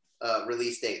hopeful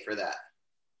release date for that?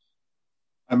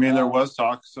 I mean, there was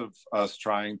talks of us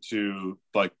trying to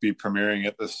like be premiering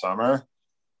it this summer.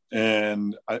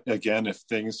 And again, if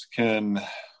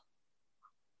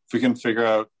we can figure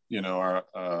out,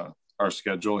 our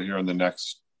schedule here in the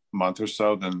next month or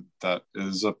so, then that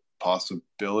is a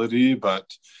possibility.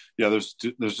 But yeah, there's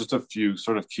just a few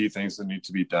sort of key things that need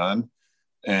to be done,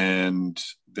 and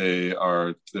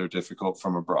they're difficult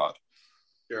from abroad.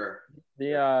 Sure.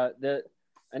 I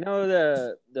know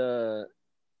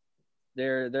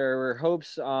there were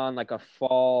hopes on like a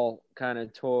fall kind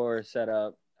of tour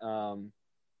setup.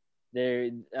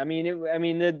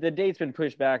 The date's been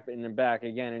pushed back and back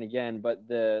again and again, but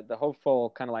the hopeful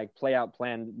kind of like play out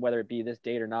plan, whether it be this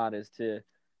date or not, is to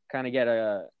kind of get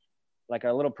a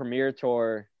little premiere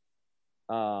tour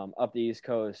up the East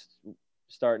Coast,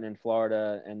 starting in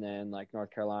Florida and then like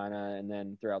North Carolina and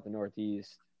then throughout the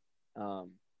Northeast,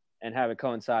 and have it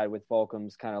coincide with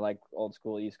Volcom's kind of like old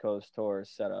school East Coast tour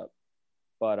setup.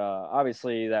 But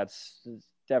obviously that's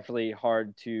definitely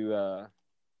hard to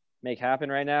make happen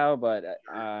right now. But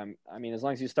as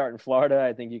long as you start in Florida,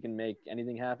 I think you can make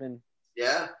anything happen.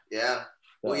 Yeah. So.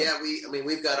 Well, yeah,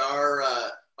 we've got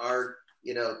our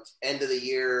end of the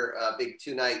year big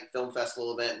 2-night film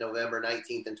festival event, November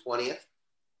 19th and 20th.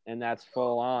 And that's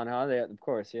full on, huh? Of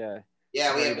course, yeah.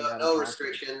 Yeah, we have no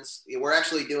restrictions. We're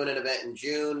actually doing an event in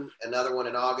June, another one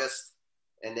in August,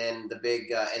 and then the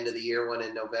big end of the year one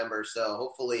in November. So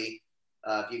hopefully,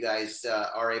 if you guys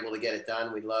are able to get it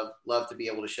done, we'd love to be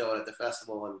able to show it at the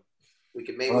festival, and we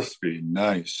could maybe must be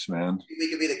nice, man. We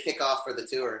could be the kickoff for the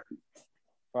tour.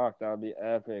 Fuck, that would be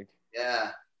epic.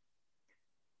 Yeah.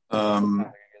 Going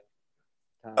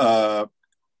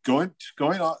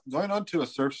on to a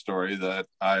surf story that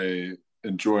I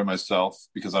enjoy myself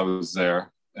because I was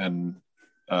there, and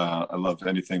I love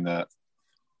anything that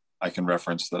I can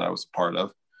reference that I was a part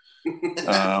of.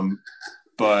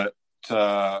 But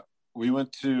we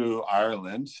went to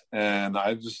Ireland, and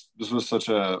this was such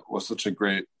a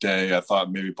great day. I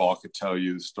thought maybe Ball could tell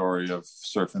you the story of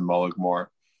surfing Mullaghmore,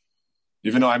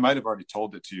 even though I might have already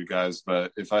told it to you guys.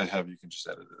 But if I have, you can just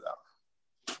edit it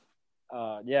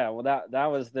Yeah, well that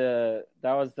was the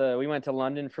we went to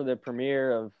London for the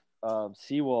premiere of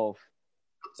Seawolf.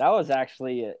 That was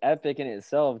actually epic in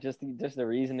itself. Just the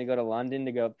reason to go to London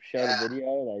to go show the video,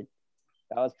 like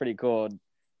that was pretty cool.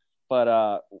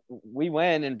 But we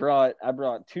went and I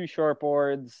brought 2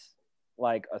 shortboards,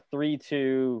 like a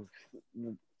 3-2,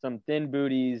 some thin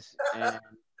booties, and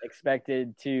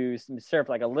expected to surf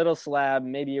like a little slab,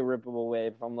 maybe a rippable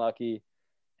wave if I'm lucky.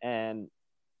 And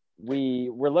we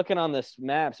were looking on the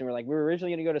maps and we're like, we were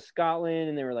originally going to go to Scotland,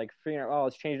 and they were like figuring out, oh,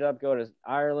 let's change it up, go to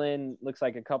Ireland. Looks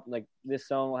like a couple, like this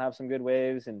zone will have some good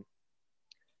waves. And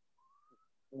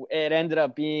it ended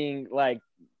up being like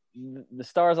the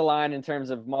stars aligned in terms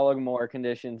of Mullaghmore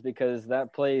conditions, because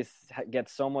that place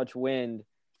gets so much wind.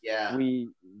 Yeah. We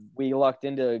lucked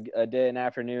into a day and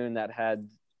afternoon that had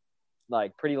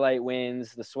like pretty light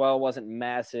winds. The swell wasn't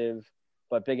massive,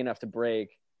 but big enough to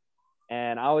break.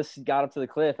 And I got up to the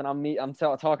cliff, and I'm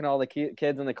talking to all the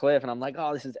kids on the cliff, and I'm like,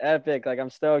 oh, this is epic. Like, I'm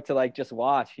stoked to like just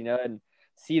watch, and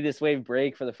see this wave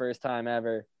break for the first time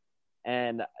ever.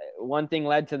 And one thing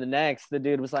led to the next. The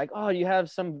dude was like, oh, you have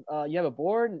a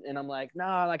board? And I'm like,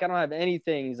 nah, like I don't have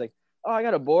anything. He's like, oh, I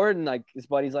got a board. And like his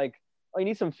buddy's like, oh, you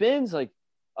need some fins? Like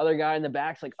other guy in the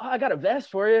back's like, oh, I got a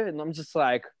vest for you. And I'm just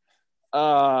like,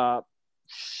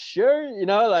 sure,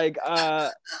 like I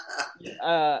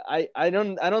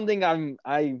don't think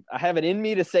I have it in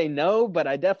me to say no, but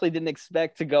I definitely didn't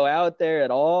expect to go out there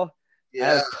at all.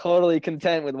 I was totally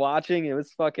content with watching. It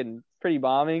was fucking pretty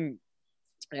bombing.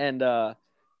 And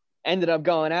ended up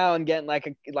going out and getting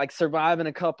like surviving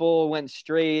a couple, went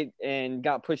straight and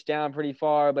got pushed down pretty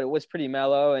far, but it was pretty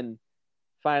mellow, and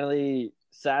finally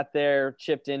sat there,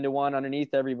 chipped into one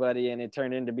underneath everybody, and it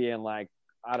turned into being like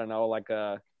like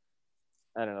a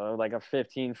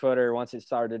 15-footer once it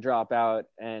started to drop out.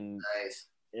 And nice.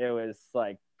 It was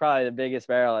like probably the biggest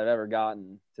barrel I've ever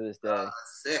gotten to this day. Oh,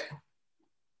 that's sick.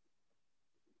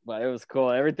 But it was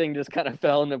cool. Everything just kind of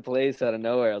fell into place out of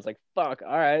nowhere. I was like, fuck,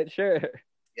 all right, sure.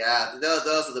 Yeah,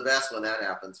 those are the best when that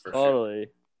happens, for sure. Totally.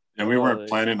 And we weren't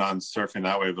planning on surfing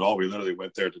that wave at all. We literally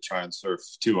went there to try and surf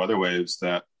 2 other waves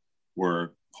that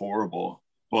were horrible.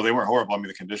 Well, they weren't horrible. I mean,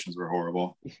 the conditions were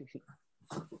horrible.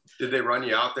 Did they run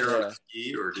you out there on a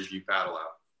ski, or did you paddle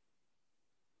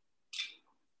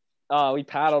out? We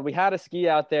paddled. We had a ski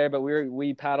out there, but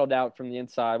we paddled out from the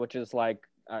inside, which is like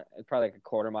probably like a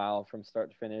quarter mile from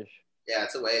start to finish. Yeah,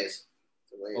 it's a ways.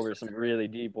 Over some really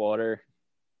deep water.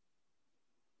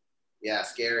 Yeah,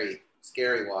 scary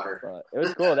water. But it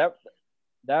was cool.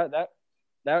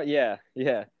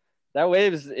 Yeah. That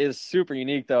wave is super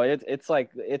unique though. It's like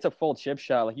it's a full chip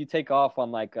shot. Like you take off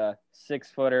on like a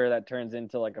 6-footer that turns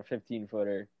into like a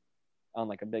 15-footer on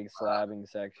like a big slabbing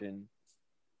section.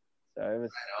 So it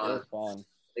was fun.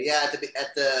 But yeah, at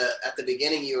the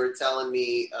beginning, you were telling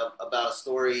me about a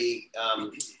story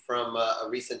from a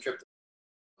recent trip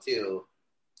too.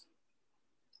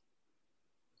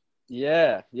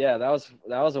 Yeah, that was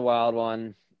a wild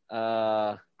one.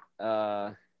 I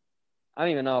don't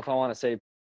even know if I want to say.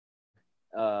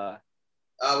 Trip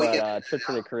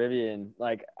to the Caribbean.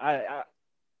 Like I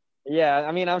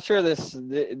mean, I'm sure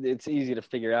it's easy to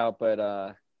figure out,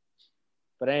 but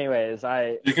anyways,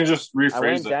 you can just rephrase I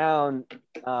went it. down.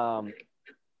 I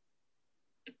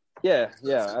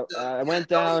went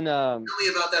down. Tell me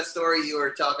about that story you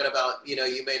were talking about.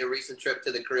 You made a recent trip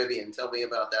to the Caribbean. Tell me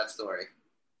about that story.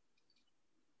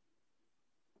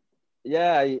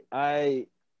 Yeah, I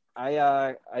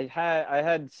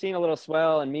had seen a little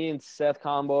swell, and me and Seth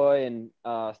Comboy and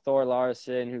Thor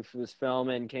Larson, who was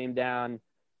filming, came down.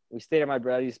 We stayed at my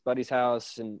buddy's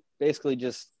house and basically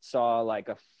just saw like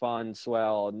a fun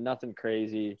swell, nothing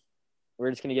crazy.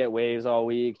 We're just gonna get waves all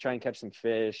week, try and catch some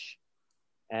fish.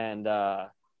 And I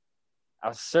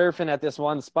was surfing at this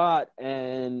one spot,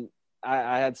 and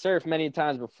I had surfed many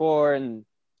times before, and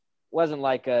wasn't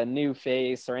like a new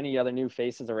face or any other new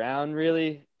faces around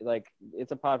really. Like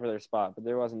it's a popular spot, but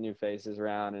there wasn't new faces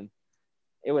around, and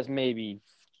it was maybe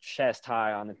chest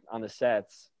high on the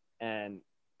sets. And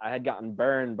I had gotten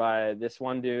burned by this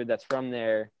one dude that's from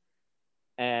there,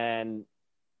 and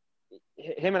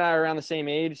him and I are around the same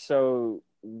age, so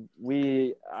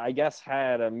we, I guess,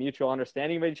 had a mutual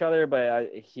understanding of each other,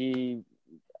 but he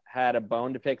had a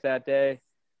bone to pick that day,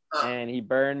 and he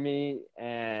burned me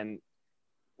and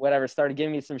whatever, started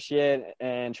giving me some shit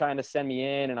and trying to send me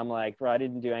in, and I'm like, bro, I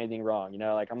didn't do anything wrong,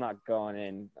 like I'm not going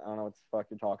in. I don't know what the fuck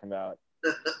you're talking about.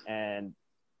 And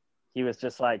he was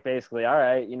just like, basically, all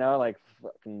right, like,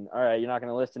 fucking, all right, you're not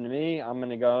going to listen to me. I'm going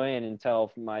to go in and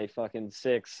tell my fucking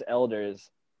 6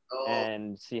 elders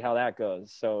and see how that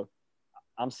goes. So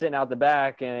I'm sitting out the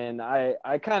back, and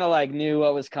I kind of like knew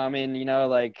what was coming, you know,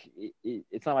 like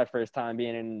it's not my first time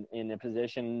being in a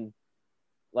position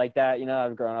like that. You know,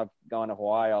 I've grown up going to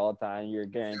Hawaii all the time. You're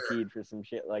guaranteed for some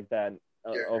shit like that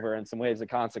over in some waves of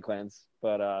consequence.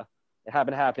 But it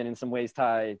happened to happen in some ways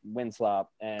tie wind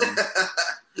slop. And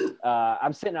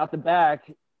I'm sitting out the back.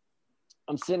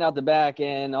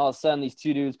 And all of a sudden these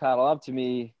two dudes paddle up to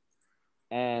me,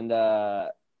 and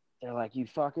they're like, you're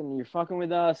fucking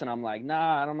with us? And I'm like,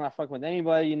 nah, I'm not fucking with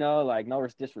anybody, you know, like no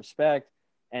disrespect.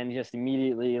 And just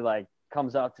immediately like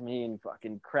comes up to me and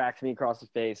fucking cracks me across the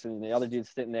face. And the other dude's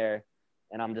sitting there,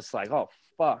 and I'm just like, oh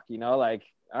fuck, you know, like,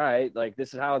 all right, like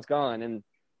this is how it's going. And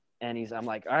I'm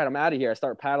like, all right, I'm out of here. I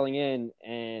start paddling in,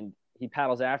 and he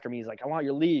paddles after me. He's like, I want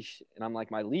your leash. And I'm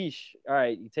like, my leash? All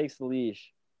right. He takes the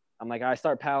leash. I'm like, I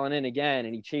start paddling in again,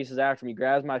 and he chases after me,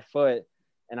 grabs my foot.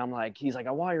 And I'm like, he's like,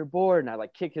 I want your board. And I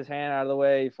like kick his hand out of the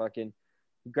way. Fucking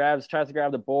tries to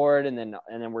grab the board. And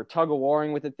then we're tug of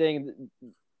warring with the thing.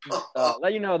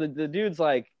 Let you know, the dude's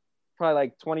like probably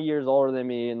like 20 years older than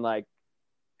me, and like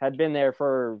had been there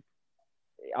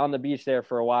on the beach there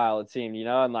for a while, it seemed, you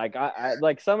know. And like, I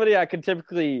like somebody I could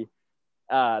typically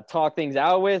talk things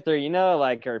out with, or, you know,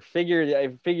 like, or figure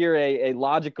a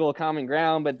logical common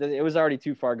ground, but it was already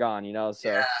too far gone, you know.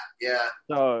 So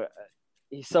yeah.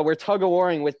 So we're tug of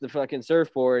warring with the fucking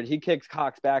surfboard. He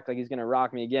cocks back like he's gonna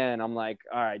rock me again. I'm like,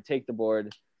 all right, take the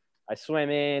board. I swim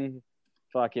in.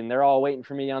 Fucking, they're all waiting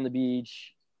for me on the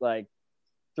beach, like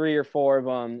 3 or 4 of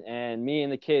them, and me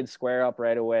and the kids square up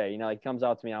right away. You know, he comes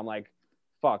out to me. I'm like,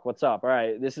 fuck, what's up? All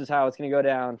right, this is how it's gonna go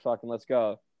down. Fucking, let's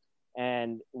go.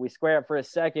 And we square up for a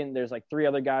second. There's like 3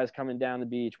 other guys coming down the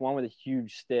beach, one with a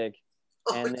huge stick,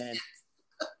 and then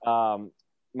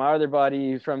my other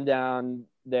buddy from down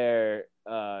there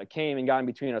came and got in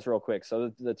between us real quick.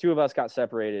 So the 2 of us got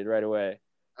separated right away.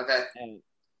 Okay.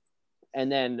 And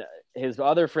then his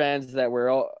other friends that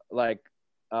were like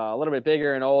a little bit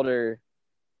bigger and older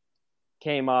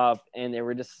came up, and they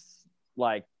were just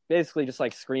like basically just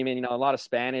like screaming, you know, a lot of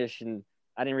Spanish, and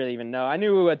I didn't really even know. I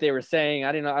knew what they were saying.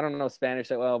 I don't know Spanish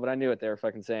that well, but I knew what they were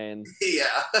fucking saying. Yeah.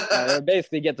 They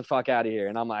basically, get the fuck out of here.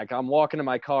 And I'm like, I'm walking to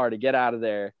my car to get out of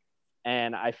there,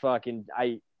 and I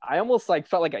almost like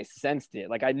felt like I sensed it.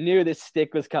 Like I knew this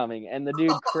stick was coming, and the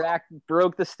dude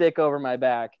broke the stick over my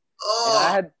back.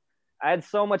 And I had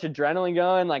so much adrenaline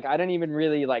going. Like I didn't even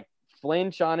really like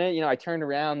flinch on it. You know, I turned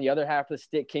around, the other half of the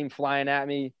stick came flying at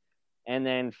me, and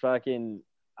then fucking,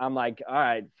 I'm like, all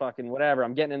right, fucking whatever.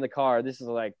 I'm getting in the car. This is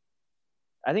like,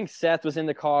 I think Seth was in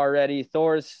the car already.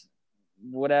 Thor's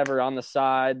whatever on the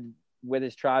side with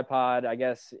his tripod, I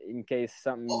guess, in case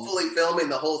something. Hopefully filming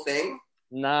the whole thing.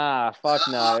 Nah, fuck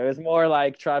no. It was more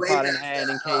like tripod in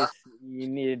hand in case you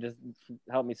needed to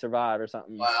help me survive or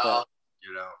something. Wow.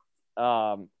 You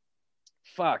know.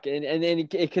 Fuck. And then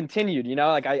it continued, you know,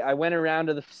 like I went around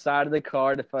to the side of the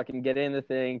car to fucking get in the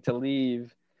thing to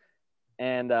leave.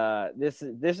 And this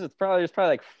is probably, there's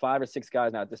probably like 5 or 6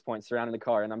 guys now at this point surrounding the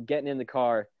car. And I'm getting in the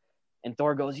car, and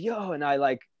Thor goes, yo, and I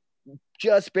like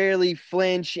just barely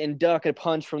flinch and duck a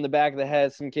punch from the back of the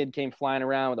head. Some kid came flying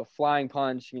around with a flying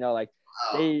punch, you know, like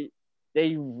they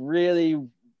really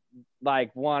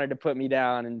like wanted to put me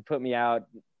down and put me out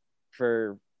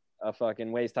for a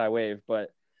fucking waist high wave.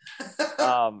 But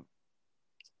I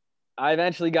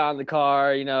eventually got in the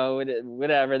car, you know,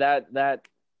 whatever, that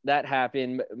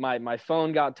happened. My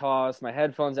phone got tossed. My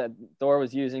headphones that Thor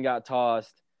was using got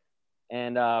tossed.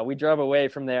 And we drove away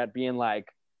from that being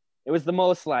like, it was the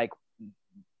most like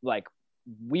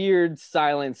weird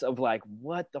silence of like,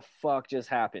 what the fuck just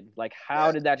happened? Like,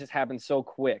 how did that just happen so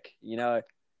quick? You know,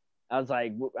 I was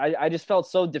like, I just felt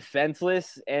so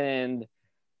defenseless and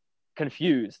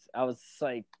confused. I was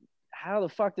like, how the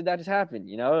fuck did that just happen?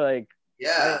 You know, like,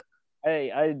 yeah,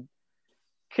 I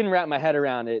couldn't wrap my head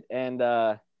around it. And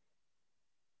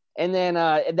then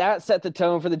that set the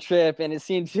tone for the trip, and it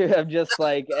seemed to have just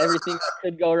like everything that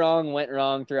could go wrong went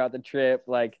wrong throughout the trip.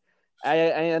 Like I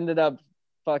ended up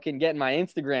fucking getting my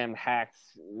Instagram hacked,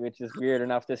 which is weird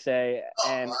enough to say,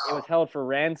 and it was held for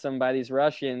ransom by these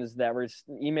Russians that were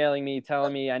emailing me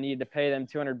telling me I needed to pay them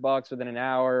 $200 within an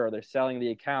hour, or they're selling the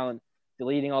account,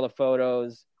 deleting all the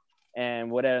photos,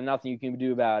 and whatever, nothing you can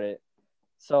do about it.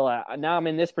 So now I'm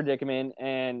in this predicament,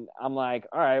 and I'm like,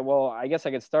 all right, well, I guess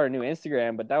I could start a new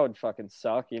Instagram, but that would fucking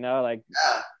suck, you know? Like,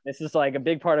 this is like a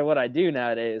big part of what I do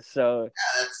nowadays. So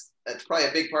yeah, that's probably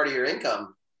a big part of your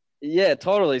income. Yeah,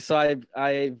 totally. So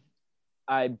I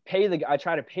try to pay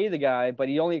the guy, but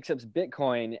he only accepts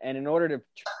Bitcoin, and in order to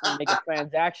make a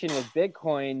transaction with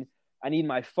Bitcoin, I need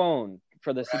my phone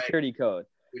for the security code.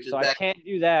 So I can't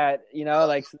do that, you know?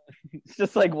 Like, it's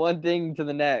just like one thing to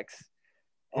the next.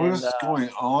 What is going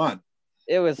on?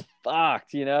 It was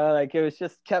fucked, you know, like it was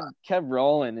just kept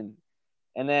rolling.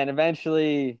 And then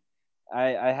eventually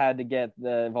I had to get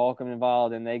the Volcom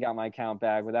involved, and they got my account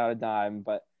back without a dime.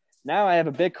 But now I have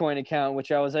a Bitcoin account,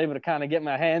 which I was able to kind of get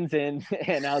my hands in,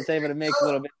 and I was able to make a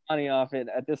little bit of money off it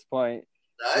at this point.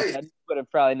 Nice. Which I would have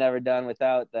probably never done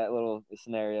without that little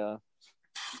scenario.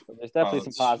 So there's definitely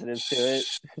some positives to it.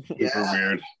 Yeah.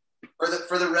 Weird.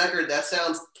 For the record, that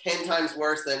sounds 10 times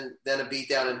worse than a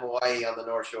beatdown in Hawaii on the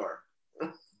North Shore.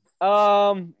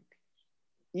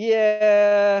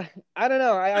 Yeah, I don't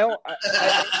know.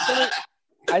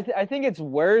 I think it's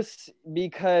worse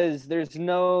because there's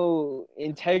no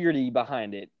integrity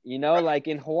behind it. You know, like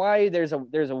in Hawaii, there's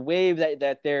a wave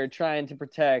that they're trying to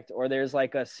protect, or there's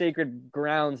like a sacred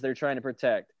grounds they're trying to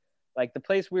protect. Like the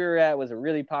place we were at was a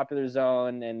really popular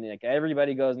zone, and like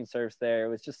everybody goes and surfs there. It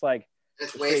was just like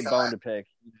it's a straight bone to pick.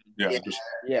 Yeah.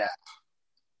 Yeah.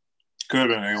 Could have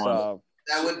been anyone. So,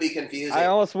 that would be confusing. I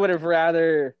almost would have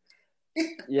rather.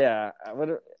 Yeah,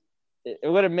 it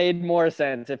would have made more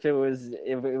sense if it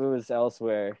was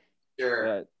elsewhere. Sure.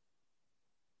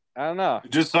 But I don't know.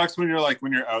 It just sucks when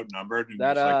you're outnumbered and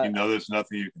there's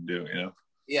nothing you can do, you know?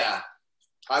 Yeah.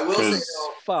 I will say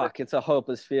though, fuck, it's a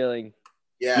hopeless feeling.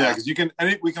 Yeah. Because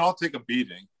we can all take a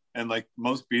beating, and like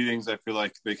most beatings, I feel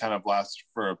like they kind of last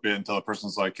for a bit until the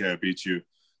person's like, "Yeah, I beat you."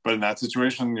 But in that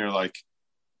situation, you're like,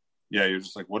 yeah, you're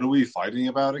just like, "What are we fighting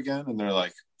about again?" And they're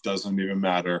like, "Doesn't even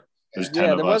matter." There's 10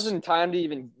 of us. There wasn't time to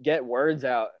even get words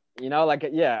out. You know, like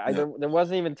there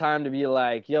wasn't even time to be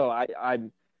like, "Yo, I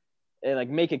like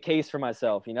make a case for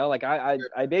myself." You know, like I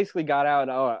basically got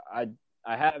out.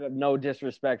 I have no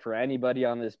disrespect for anybody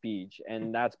on this beach,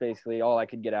 and that's basically all I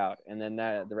could get out. And then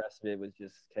the rest of it was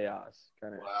just chaos,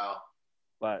 kind of. Wow.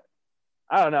 But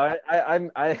I don't know.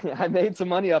 I made some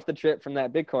money off the trip from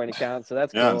that Bitcoin account, so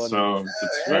that's cool. So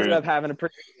I ended up having a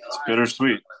pretty. It's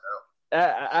bittersweet.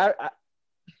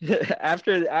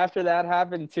 After that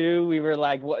happened too, we were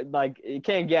like, "What? Like, it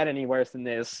can't get any worse than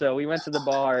this." So we went to the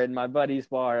bar, and my buddy's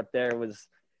bar up there was,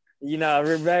 you know,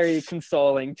 very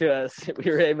consoling to us.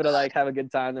 We were able to like have a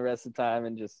good time the rest of the time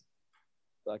and just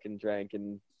fucking drank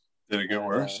and. Did it get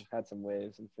worse? Had some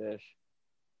waves and fish.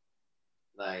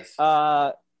 Nice.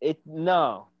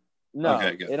 No.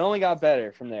 Okay, good. It only got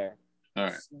better from there. All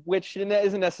right. Which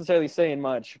isn't necessarily saying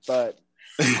much, but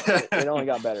it only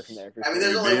got better from there. I mean,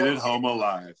 there's only made it home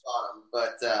alive.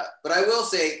 But I will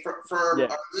say, from our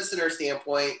listener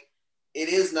standpoint, it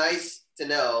is nice to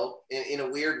know, in a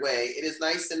weird way, it is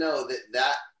nice to know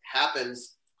that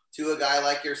happens to a guy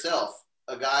like yourself,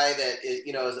 a guy that is,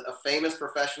 you know, is a famous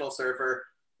professional surfer,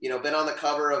 you know, been on the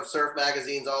cover of surf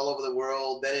magazines all over the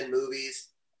world, been in movies.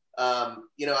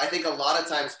 You know, I think a lot of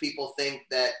times people think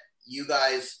that you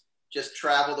guys just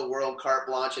travel the world carte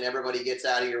blanche and everybody gets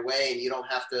out of your way and you don't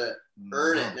have to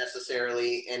earn it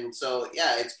necessarily. And so,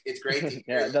 yeah, it's great to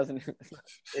hear. It doesn't.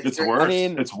 It's worse. I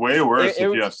mean, it's way worse if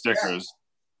you have stickers.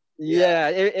 Yeah,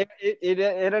 it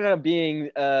ended up being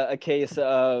a case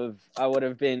of I would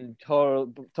have been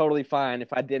totally fine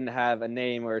if I didn't have a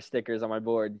name or stickers on my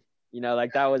board. You know,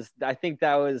 like I think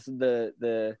that was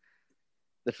the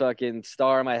fucking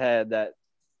star in my head that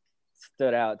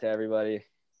stood out to everybody.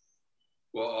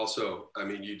 Well, also, I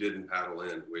mean, you didn't paddle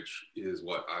in, which is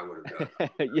what I would have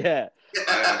done. Yeah.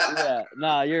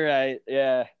 No, you're right.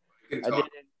 Yeah. I can talk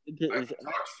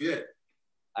shit.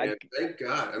 And thank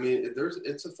God. I mean,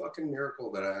 it's a fucking miracle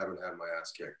that I haven't had my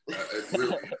ass kicked. It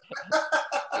really is.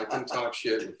 I can talk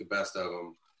shit with the best of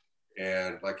them.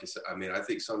 And like you said, I mean, I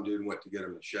think some dude went to get a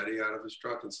machete out of his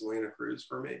truck in Salina Cruz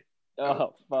for me.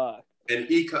 Oh, fuck. And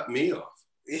he cut me off.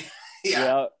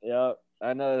 Yeah. Yep.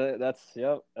 I know that's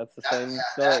the same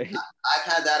story.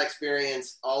 I've had that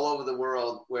experience all over the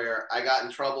world where I got in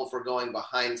trouble for going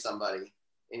behind somebody,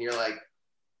 and you're like,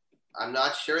 I'm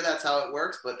not sure that's how it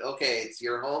works, but okay, it's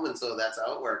your home, and so that's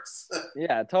how it works.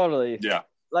 Yeah, totally. Yeah.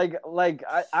 Like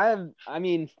I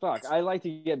mean, fuck, I like to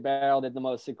get barreled at the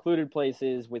most secluded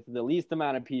places with the least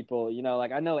amount of people. You know,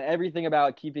 like I know everything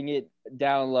about keeping it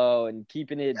down low and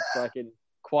keeping it fucking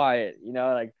quiet. You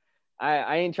know, like.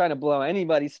 I ain't trying to blow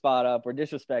anybody's spot up or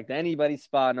disrespect anybody's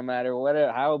spot, no matter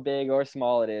how big or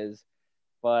small it is.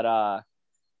 But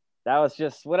that was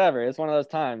just whatever. It's one of those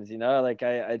times, you know. Like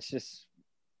I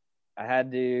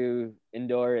had to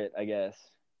endure it, I guess.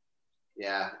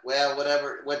 Yeah. Well,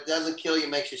 whatever. What doesn't kill you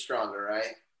makes you stronger,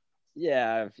 right?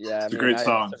 Yeah. It's a great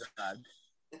song.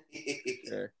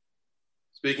 Sure.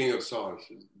 Speaking of songs,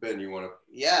 Ben, you want to?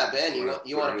 Yeah, Ben, you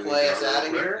want to play us out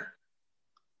of here?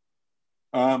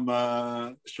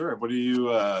 Sure. What do you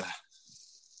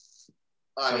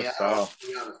I mean, I don't want to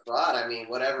be on the spot. I mean,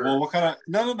 whatever. Well, what kind of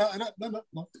no.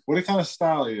 What kind of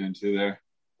style are you into there?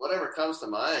 Whatever comes to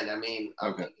mind. I mean,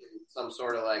 I'm thinking some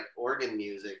sort of like organ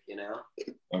music, you know?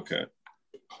 Okay.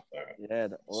 Yeah,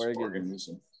 the organ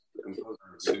music.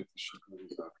 Okay.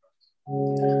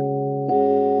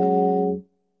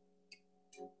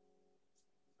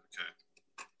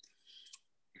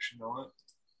 You know what?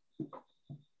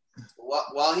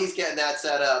 While he's getting that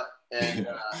set up and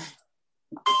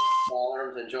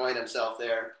Ballworm's enjoying himself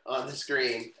there on the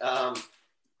screen.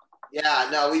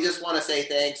 We just want to say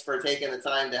thanks for taking the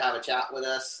time to have a chat with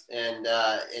us and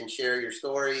share your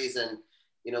stories and,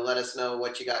 you know, let us know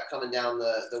what you got coming down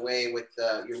the way with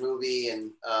your movie.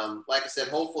 And like I said,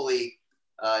 hopefully,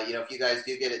 if you guys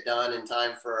do get it done in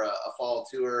time for a fall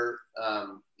tour,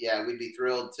 we'd be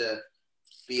thrilled to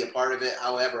be a part of it.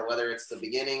 However, whether it's the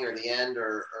beginning or the end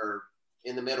or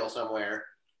in the middle somewhere,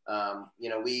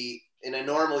 in a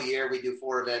normal year, we do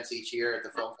 4 events each year at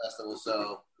the film festival.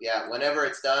 So whenever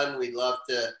it's done, we'd love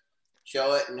to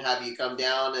show it and have you come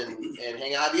down and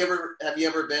hang out. Have you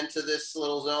ever been to this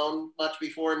little zone much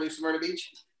before in New Smyrna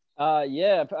Beach?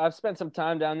 I've spent some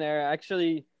time down there. I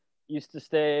actually used to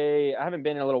stay, I haven't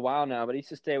been in a little while now, but I used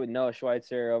to stay with Noah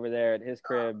Schweitzer over there at his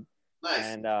crib. Nice.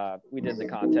 And we did the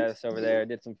contest over there,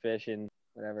 did some fishing,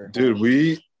 whatever. Dude,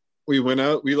 we went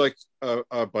out,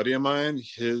 a buddy of mine,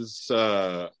 his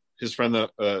friend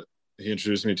that he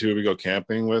introduced me to, we go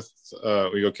camping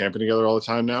together all the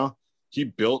time now. He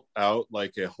built out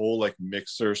like a whole like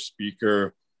mixer,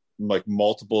 speaker, like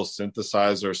multiple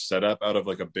synthesizer setup out of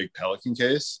like a big Pelican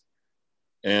case.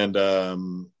 And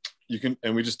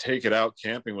we just take it out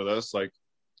camping with us, like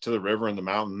to the river in the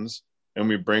mountains. And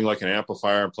we bring like an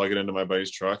amplifier and plug it into my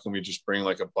buddy's truck. And we just bring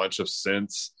like a bunch of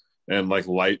synths and like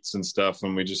lights and stuff.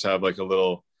 And we just have like a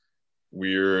little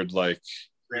weird, like,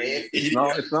 it's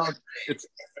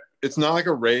not like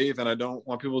a rave. And I don't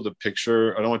want you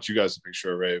guys to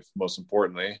picture a rave, most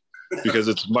importantly, because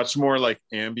it's much more like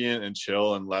ambient and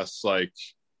chill and less like,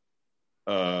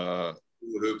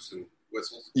 hoops and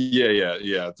whistles.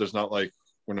 Yeah. There's not like,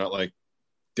 we're not like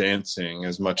dancing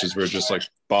as much as we're just like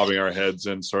bobbing our heads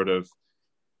and sort of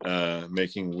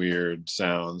making weird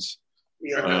sounds,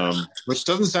 which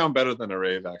doesn't sound better than a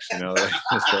rave actually. Now that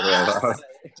I just said it out loud.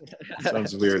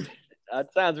 Sounds weird.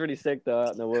 That sounds pretty sick though,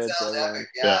 out in the woods. Epic,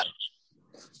 yeah.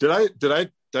 Did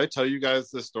I tell you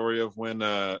guys the story of when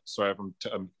sorry if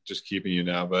I'm just keeping you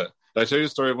now, but did I tell you the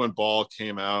story of when Ball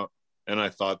came out and I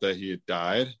thought that he had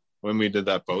died when we did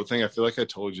that boat thing? I feel like I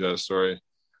told you that story.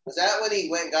 Was that when he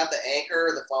went and got the anchor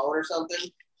or the phone or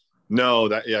something? No,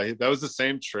 that was the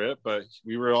same trip, but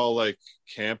we were all like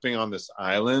camping on this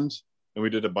island and we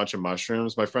did a bunch of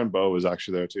mushrooms. My friend Bo was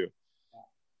actually there too.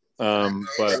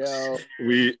 But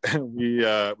we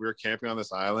were camping on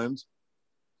this island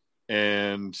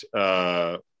and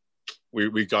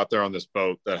we got there on this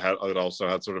boat that also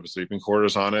had sort of a sleeping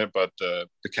quarters on it, but the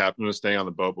captain was staying on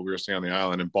the boat, but we were staying on the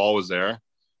island and Ball was there. And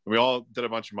we all did a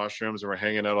bunch of mushrooms and we're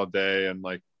hanging out all day and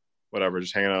like whatever,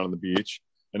 just hanging out on the beach.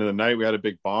 And in the night we had a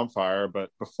big bonfire. But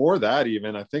before that,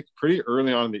 even I think pretty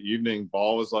early on in the evening,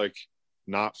 Ball was like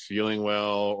not feeling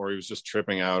well, or he was just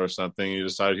tripping out or something. He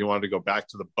decided he wanted to go back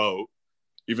to the boat,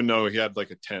 even though he had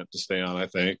like a tent to stay on,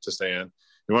 to stay in.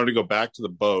 He wanted to go back to the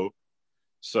boat.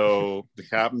 So the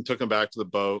captain took him back to the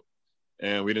boat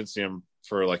and we didn't see him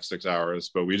for like 6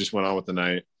 hours, but we just went on with the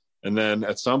night. And then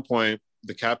at some point,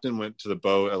 the captain went to the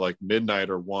boat at like midnight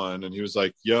or 1, and he was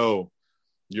like, yo,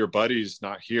 your buddy's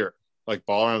not here. Like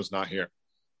Ballroom's not here.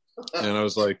 And I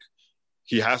was like,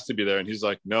 he has to be there. And he's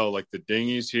like, no, like the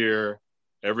dinghy's here,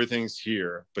 everything's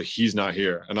here, but he's not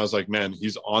here. And I was like, man,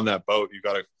 he's on that boat. You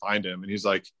got to find him. And he's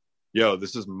like, yo,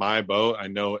 this is my boat. I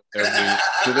know every inch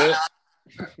of it.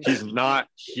 He's not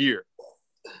here.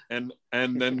 And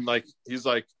then like, he's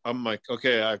like, I'm like,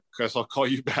 okay, I guess I'll call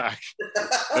you back.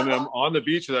 And then I'm on the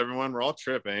beach with everyone. We're all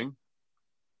tripping.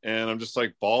 And I'm just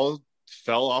like, Ball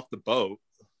fell off the boat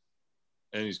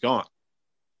and he's gone.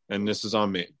 And this is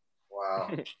on me.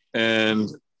 Wow. And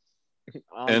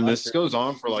this goes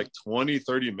on for like 20,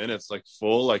 30 minutes, like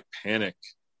full panic.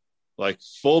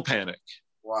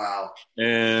 Wow.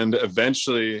 And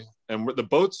eventually, and the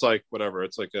boat's like, whatever,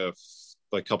 it's like a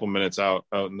couple minutes out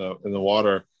in the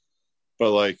water.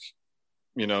 But like,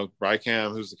 you know,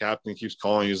 Rycam, who's the captain, keeps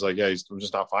calling. He's like, yeah, I'm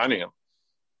just not finding him.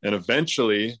 And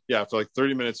eventually, for like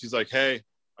 30 minutes, he's like, hey,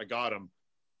 I got him.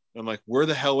 And I'm like, where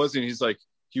the hell was he? And he's like,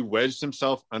 he wedged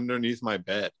himself underneath my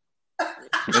bed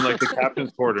in like the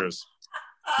captain's quarters.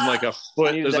 And like a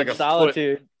foot, there's like a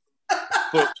solitude.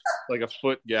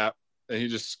 foot gap. And he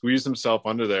just squeezed himself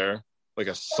under there like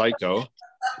a psycho.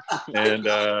 And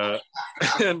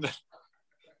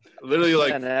literally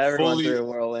like and everyone fully threw a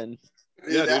whirlwind.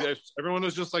 Yeah, dude, everyone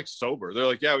was just like sober. They're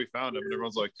like, yeah, we found him, and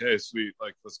everyone's like, hey, sweet,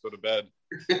 like let's go to bed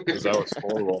because that was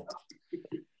horrible.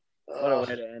 What a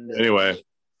way to end it. Anyway,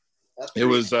 it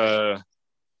was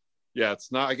yeah,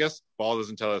 it's not. I guess Ball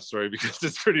doesn't tell that story because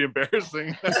it's pretty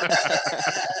embarrassing.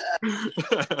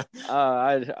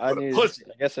 I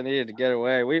guess I needed to get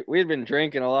away. We'd been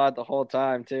drinking a lot the whole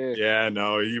time too. Yeah,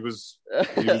 no, he was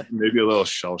maybe a little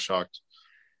shell shocked.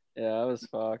 Yeah, I was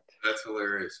fucked. That's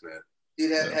hilarious, man.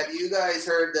 Dude, have you guys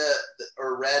heard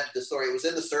or read the story? It was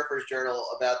in the Surfers Journal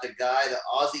about the guy, the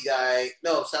Aussie guy,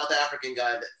 no, South African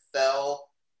guy that fell.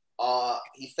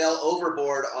 He fell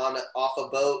overboard off a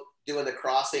boat doing the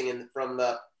crossing from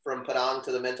Padang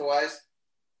to the Mentawais.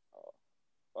 Oh,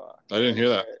 fuck. I didn't hear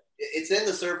that. It's in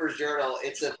the Surfers Journal.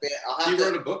 He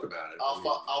wrote a book about it.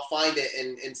 I'll find it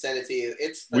and send it to you.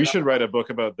 We should write a book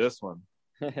about this one.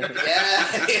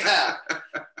 Yeah.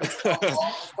 It's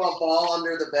called Ball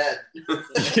Under the Bed.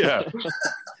 Yeah.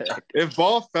 If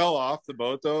Ball fell off the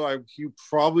boat, though, he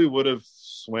probably would have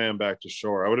swam back to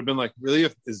shore. I would have been like, really?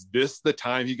 Is this the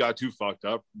time he got too fucked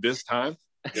up? This time?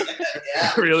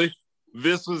 Yeah. Really?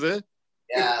 This was it?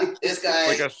 Yeah. This guy.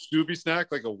 Like a Scooby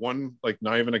snack, like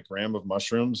not even a gram of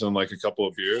mushrooms and like a couple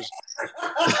of beers.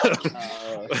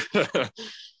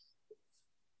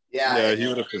 Yeah, he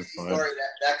would have been fine.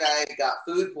 That guy got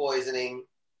food poisoning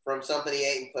from something he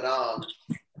ate in Padang,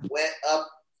 went up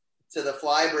to the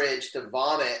fly bridge to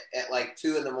vomit at like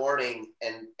 2 a.m.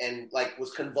 and like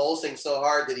was convulsing so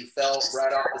hard that he fell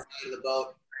right off the side of the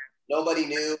boat. Nobody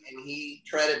knew, and he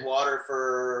treaded water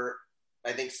for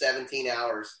I think 17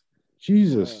 hours.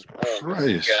 Jesus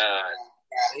Christ! God.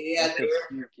 He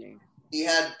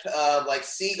had like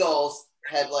seagulls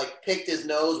had like picked his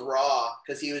nose raw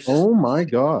because he was just oh my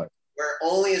god, where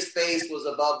only his face was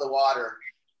above the water,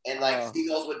 and like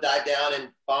seagulls would dive down and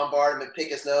bombard him and pick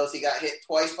his nose. He got hit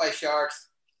twice by sharks,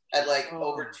 had like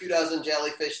over 24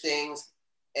 jellyfish stings,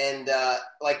 and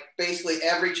like basically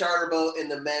every charter boat in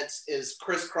the Mets is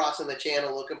crisscrossing the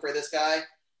channel looking for this guy.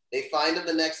 They find him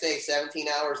the next day, 17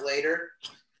 hours later.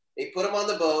 They put him on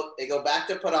the boat. They go back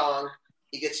to Padang.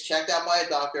 He gets checked out by a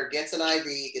doctor, gets an IV,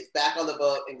 gets back on the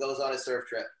boat, and goes on his surf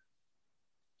trip.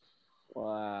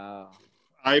 Wow.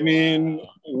 I mean,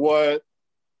 what?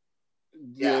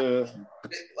 Yeah.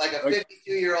 Like a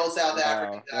 52-year-old South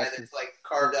African guy that's like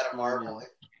carved out of marble.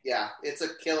 Yeah, it's a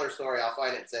killer story. I'll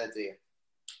find it and send it to you.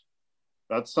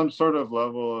 That's some sort of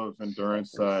level of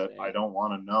endurance that I don't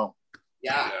want to know.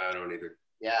 Yeah. Yeah, I don't either.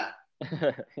 Yeah.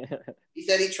 He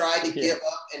said he tried to give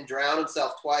up and drown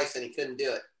himself twice, and he couldn't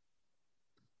do it.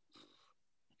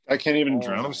 I can't even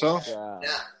drown himself? No,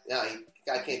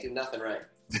 guy can't do nothing right.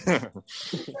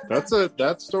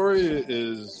 That story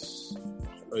is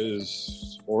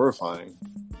horrifying.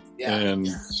 Yeah. And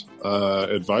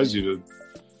advise you to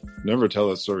never tell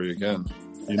that story again.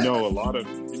 You know a lot of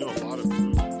details.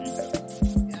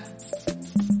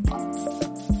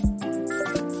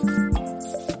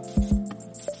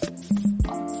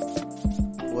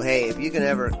 Well, hey, if you can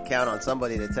ever count on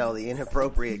somebody to tell the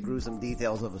inappropriate, gruesome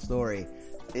details of a story,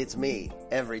 it's me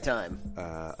every time.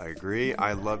 I agree.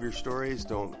 I love your stories.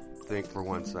 Don't think for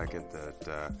 1 second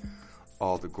that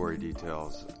all the gory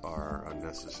details are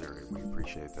unnecessary. We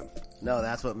appreciate them. No,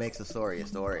 that's what makes a story a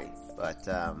story. But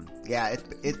yeah,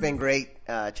 it's been great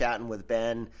chatting with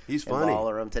Ben. He's funny.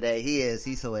 Ballroom today.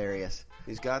 He's hilarious.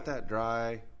 He's got that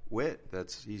dry wit.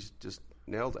 He's just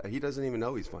nailed it. He doesn't even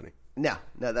know he's funny. No,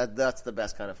 that's the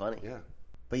best kind of funny. Yeah.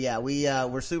 But yeah,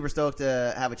 we're super stoked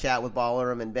to have a chat with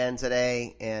Ballroom and Ben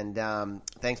today, and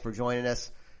thanks for joining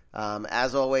us.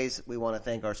 As always, we want to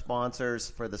thank our sponsors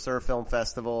for the Surf Film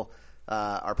Festival,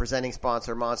 our presenting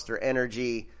sponsor, Monster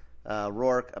Energy,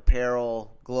 Rourke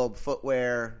Apparel, Globe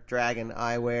Footwear, Dragon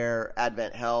Eyewear,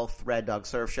 Advent Health, Red Dog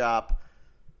Surf Shop.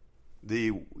 The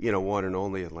one and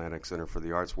only Atlantic Center for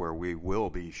the Arts, where we will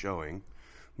be showing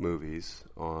movies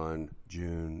on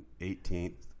June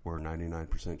 18th. We're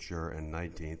 99% sure, and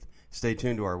 19th. Stay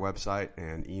tuned to our website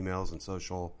and emails and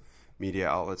social media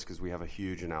outlets because we have a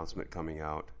huge announcement coming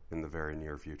out in the very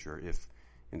near future. If,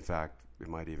 in fact, it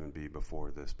might even be before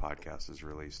this podcast is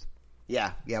released.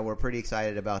 Yeah, we're pretty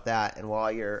excited about that. And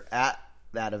while you're at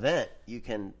that event, you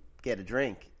can get a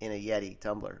drink in a Yeti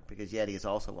tumbler because Yeti is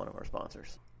also one of our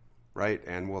sponsors. Right,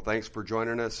 and well, thanks for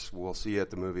joining us. We'll see you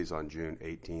at the movies on June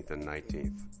 18th and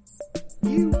 19th.